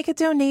 hey, make a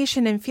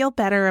donation and feel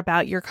better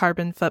about your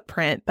carbon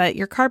footprint, but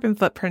your carbon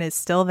footprint is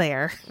still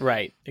there.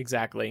 Right,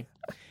 exactly.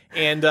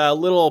 And a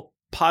little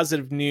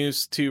positive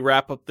news to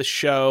wrap up the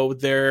show.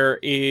 There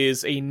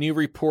is a new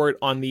report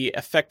on the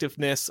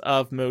effectiveness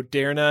of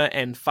Moderna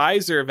and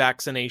Pfizer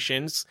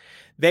vaccinations.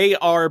 They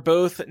are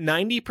both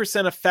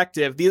 90%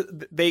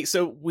 effective.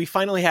 So we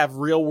finally have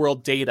real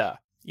world data.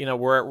 You know,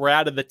 we're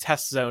out of the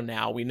test zone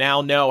now. We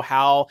now know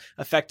how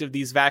effective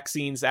these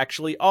vaccines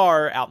actually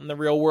are out in the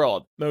real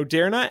world.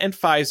 Moderna and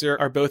Pfizer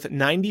are both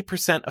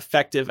 90%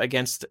 effective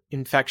against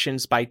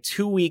infections by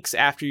 2 weeks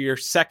after your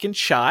second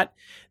shot.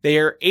 They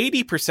are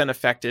 80%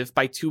 effective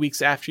by 2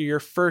 weeks after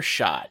your first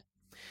shot.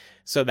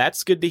 So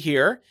that's good to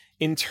hear.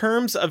 In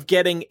terms of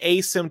getting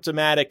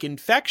asymptomatic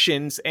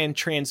infections and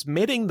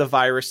transmitting the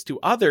virus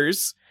to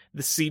others,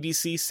 the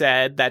CDC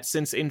said that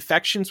since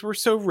infections were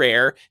so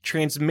rare,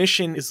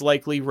 transmission is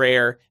likely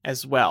rare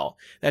as well.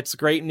 That's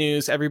great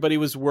news. Everybody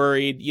was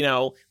worried. You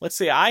know, let's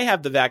say I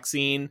have the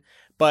vaccine,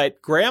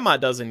 but grandma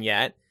doesn't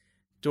yet.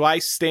 Do I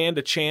stand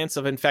a chance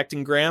of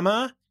infecting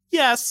grandma?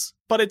 Yes,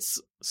 but it's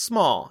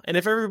small. And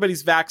if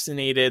everybody's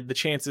vaccinated, the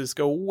chances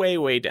go way,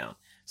 way down.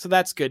 So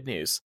that's good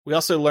news. We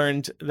also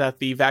learned that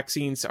the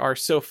vaccines are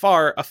so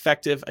far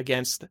effective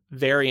against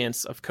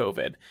variants of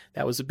COVID.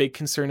 That was a big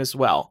concern as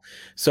well.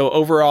 So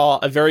overall,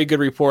 a very good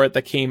report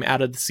that came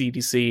out of the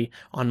CDC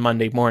on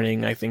Monday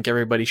morning. I think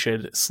everybody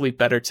should sleep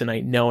better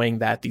tonight knowing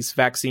that these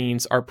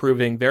vaccines are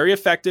proving very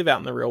effective out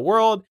in the real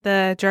world.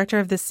 The director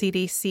of the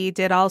CDC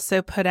did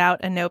also put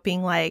out a note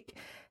being like,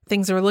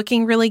 things are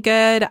looking really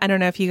good. I don't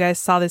know if you guys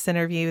saw this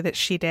interview that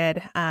she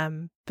did,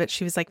 but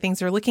she was like,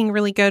 things are looking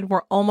really good.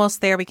 We're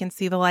almost there. We can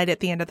see the light at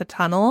the end of the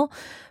tunnel,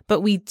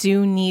 but we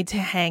do need to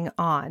hang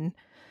on.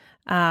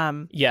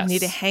 Yes. We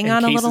need to hang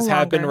on a little longer. Cases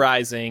have been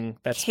rising.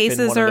 That's been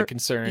one of the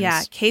concerns.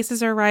 Yeah,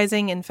 cases are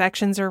rising.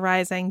 Infections are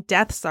rising.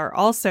 Deaths are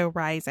also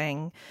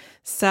rising.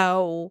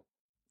 So,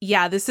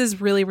 yeah, this is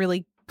really,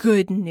 really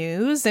good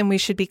news, and we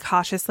should be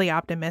cautiously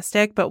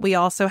optimistic, but we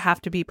also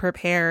have to be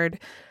prepared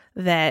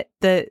that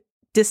the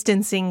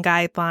distancing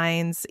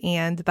guidelines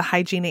and the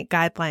hygienic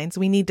guidelines,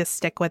 we need to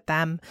stick with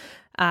them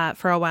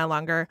for a while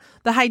longer.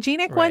 The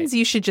hygienic ones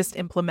you should just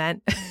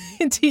implement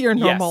into your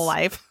normal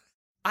life.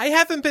 I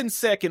haven't been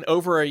sick in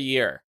over a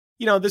year.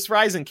 You know, this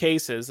rise in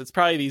cases, it's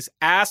probably these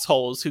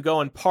assholes who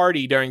go and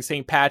party during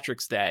St.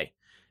 Patrick's Day.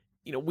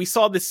 You know, we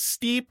saw this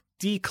steep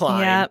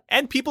decline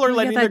and people are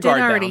letting their guard down.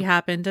 That did already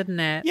happen, didn't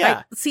it?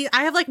 Yeah.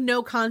 I have like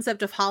no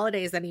concept of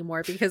holidays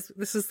anymore because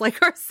this is like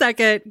our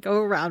second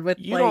go around with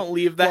you don't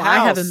leave the house.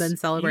 I haven't been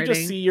celebrating. You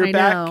just see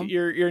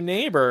your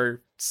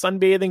neighbor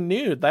sunbathing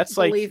nude. That's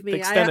Believe me, the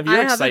extent of your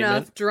I have excitement.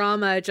 Enough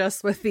drama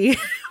just with the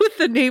with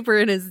the neighbor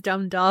and his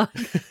dumb dog.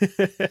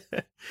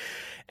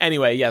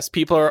 Anyway, yes,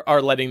 people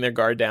are letting their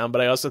guard down,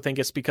 but I also think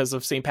it's because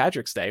of St.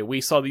 Patrick's Day. We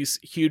saw these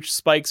huge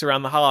spikes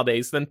around the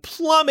holidays, then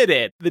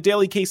plummeted. The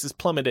daily cases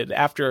plummeted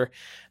after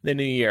the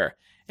new year,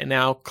 and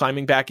now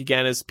climbing back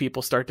again as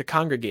people start to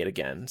congregate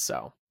again.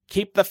 So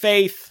keep the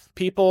faith,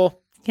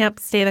 people. Yep,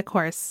 stay the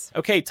course.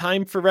 Okay,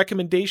 time for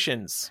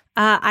recommendations.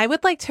 I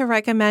would like to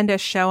recommend a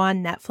show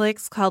on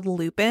Netflix called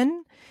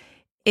Lupin.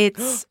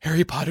 It's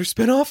Harry Potter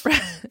spinoff?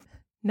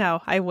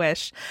 No, I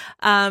wish.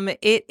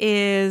 It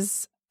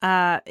is...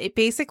 it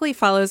basically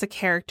follows a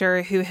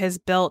character who has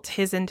built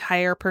his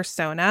entire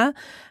persona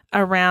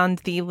around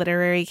the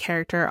literary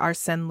character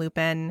Arsène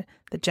Lupin,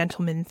 the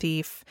gentleman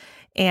thief.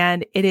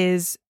 And it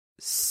is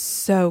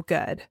so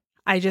good.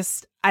 I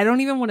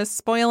don't even want to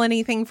spoil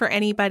anything for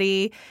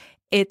anybody.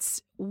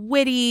 It's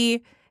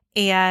witty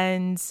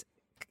and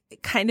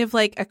kind of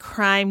like a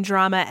crime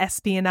drama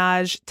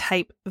espionage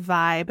type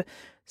vibe.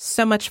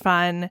 So much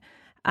fun.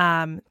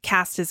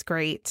 Cast is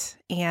great,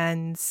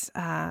 and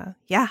I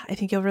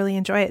think you'll really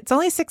enjoy it. It's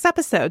only 6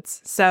 episodes,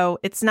 so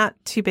it's not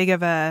too big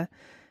of a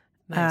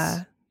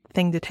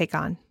thing to take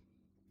on.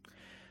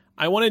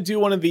 I want to do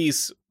one of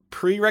these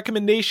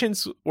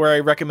pre-recommendations where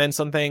I recommend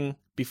something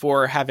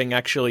before having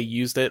actually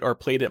used it or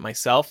played it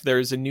myself.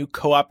 There's a new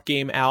co-op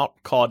game out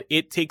called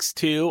It Takes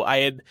Two. I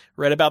had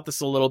read about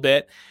this a little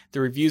bit. The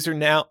reviews are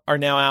now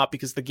out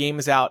because the game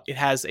is out. It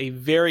has a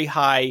very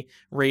high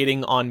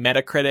rating on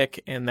Metacritic,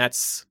 and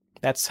that's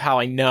how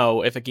I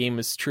know if a game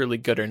is truly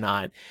good or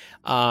not.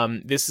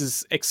 This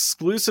is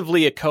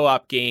exclusively a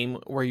co-op game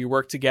where you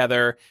work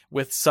together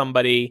with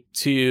somebody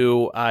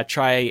to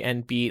try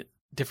and beat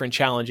different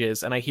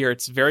challenges. And I hear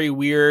it's very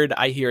weird.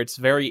 I hear it's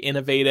very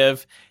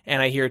innovative.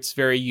 And I hear it's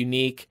very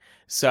unique.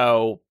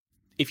 So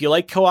if you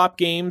like co-op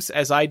games,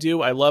 as I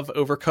do, I love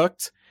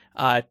Overcooked,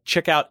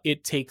 check out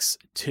It Takes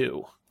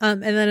Two.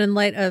 And then in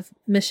light of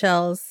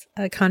Michelle's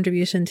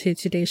contribution to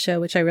today's show,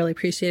 which I really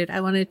appreciated,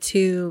 I wanted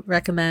to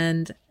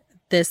recommend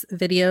this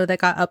video that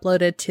got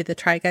uploaded to the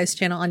Try Guys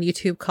channel on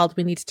YouTube called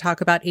We Need to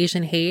Talk About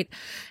Asian Hate.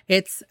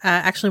 It's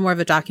actually more of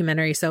a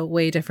documentary, so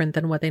way different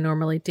than what they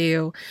normally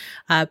do.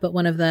 But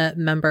one of the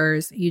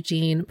members,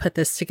 Eugene, put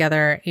this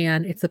together,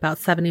 and it's about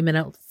 70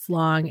 minutes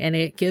long, and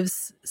it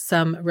gives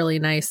some really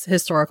nice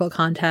historical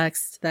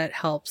context that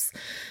helps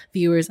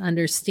viewers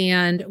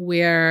understand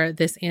where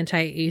this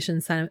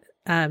anti-Asian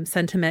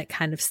sentiment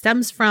kind of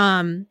stems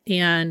from.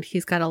 And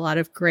he's got a lot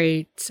of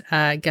great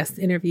guest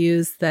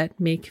interviews that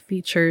make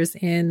features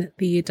in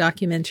the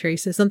documentary.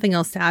 So something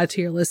else to add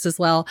to your list as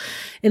well,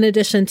 in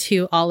addition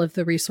to all of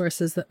the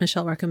resources that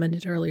Michelle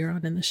recommended earlier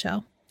on in the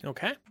show.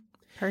 Okay.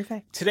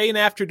 Perfect. Today in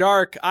After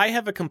Dark, I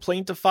have a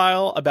complaint to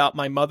file about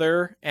my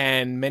mother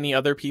and many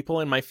other people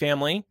in my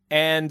family.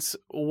 And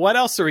what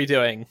else are we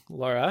doing,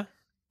 Laura?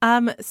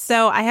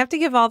 So I have to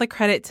give all the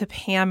credit to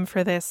Pam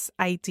for this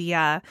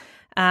idea.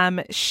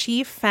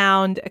 She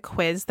found a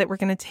quiz that we're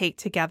going to take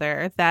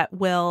together that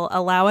will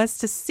allow us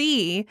to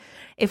see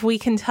if we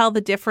can tell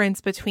the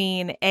difference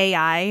between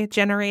AI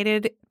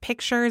generated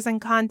pictures and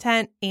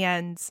content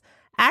and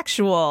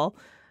actual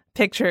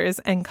pictures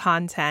and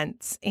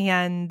content.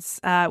 And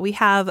we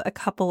have a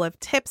couple of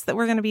tips that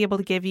we're going to be able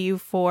to give you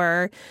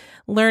for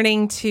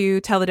learning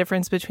to tell the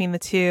difference between the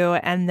two.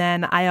 And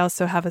then I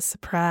also have a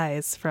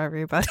surprise for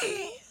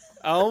everybody.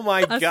 Oh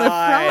my God.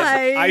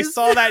 Surprise. I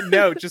saw that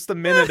note just a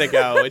minute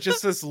ago. It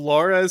just says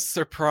Laura's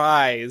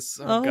surprise.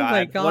 Oh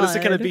my God. What is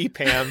it going to be,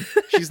 Pam?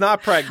 She's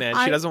not pregnant.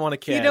 She doesn't want a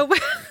kid. You know,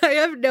 I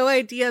have no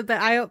idea,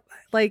 but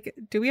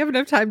do we have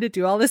enough time to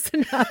do all this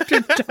in After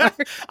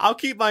Dark? I'll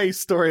keep my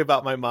story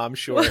about my mom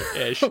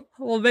short-ish.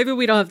 Well, maybe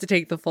we don't have to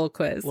take the full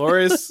quiz.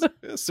 Laura's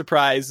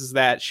surprise is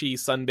that she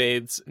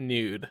sunbathes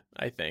nude,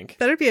 I think.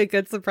 That'd be a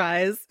good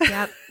surprise.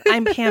 Yep.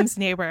 I'm Pam's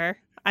neighbor.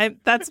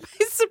 That's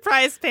my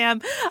surprise, Pam.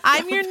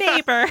 I'm your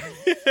neighbor.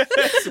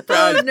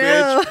 Surprise, oh,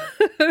 no.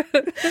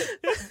 bitch.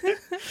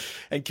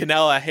 And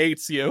Canella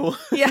hates you.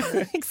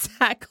 Yeah,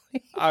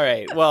 exactly. All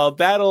right. Well,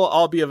 that'll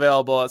all be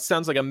available. It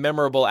sounds like a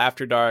memorable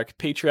After Dark.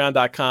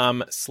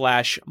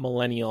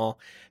 Patreon.com/millennial.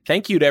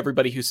 Thank you to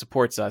everybody who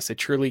supports us. It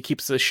truly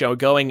keeps the show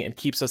going and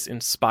keeps us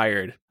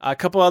inspired. A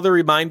couple other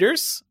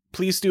reminders.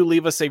 Please do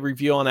leave us a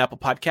review on Apple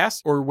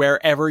Podcasts or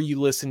wherever you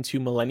listen to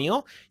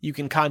Millennial. You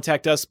can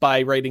contact us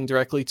by writing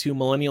directly to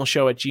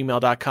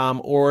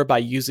millennialshow@gmail.com or by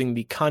using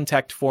the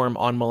contact form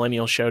on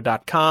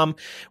millennialshow.com.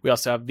 We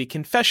also have the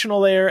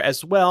confessional there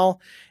as well.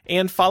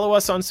 And follow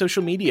us on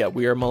social media.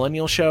 We are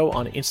Millennial Show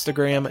on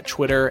Instagram,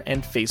 Twitter,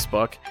 and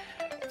Facebook.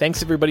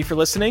 Thanks, everybody, for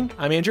listening.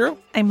 I'm Andrew.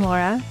 I'm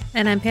Laura.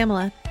 And I'm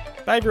Pamela.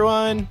 Bye,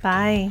 everyone.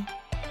 Bye.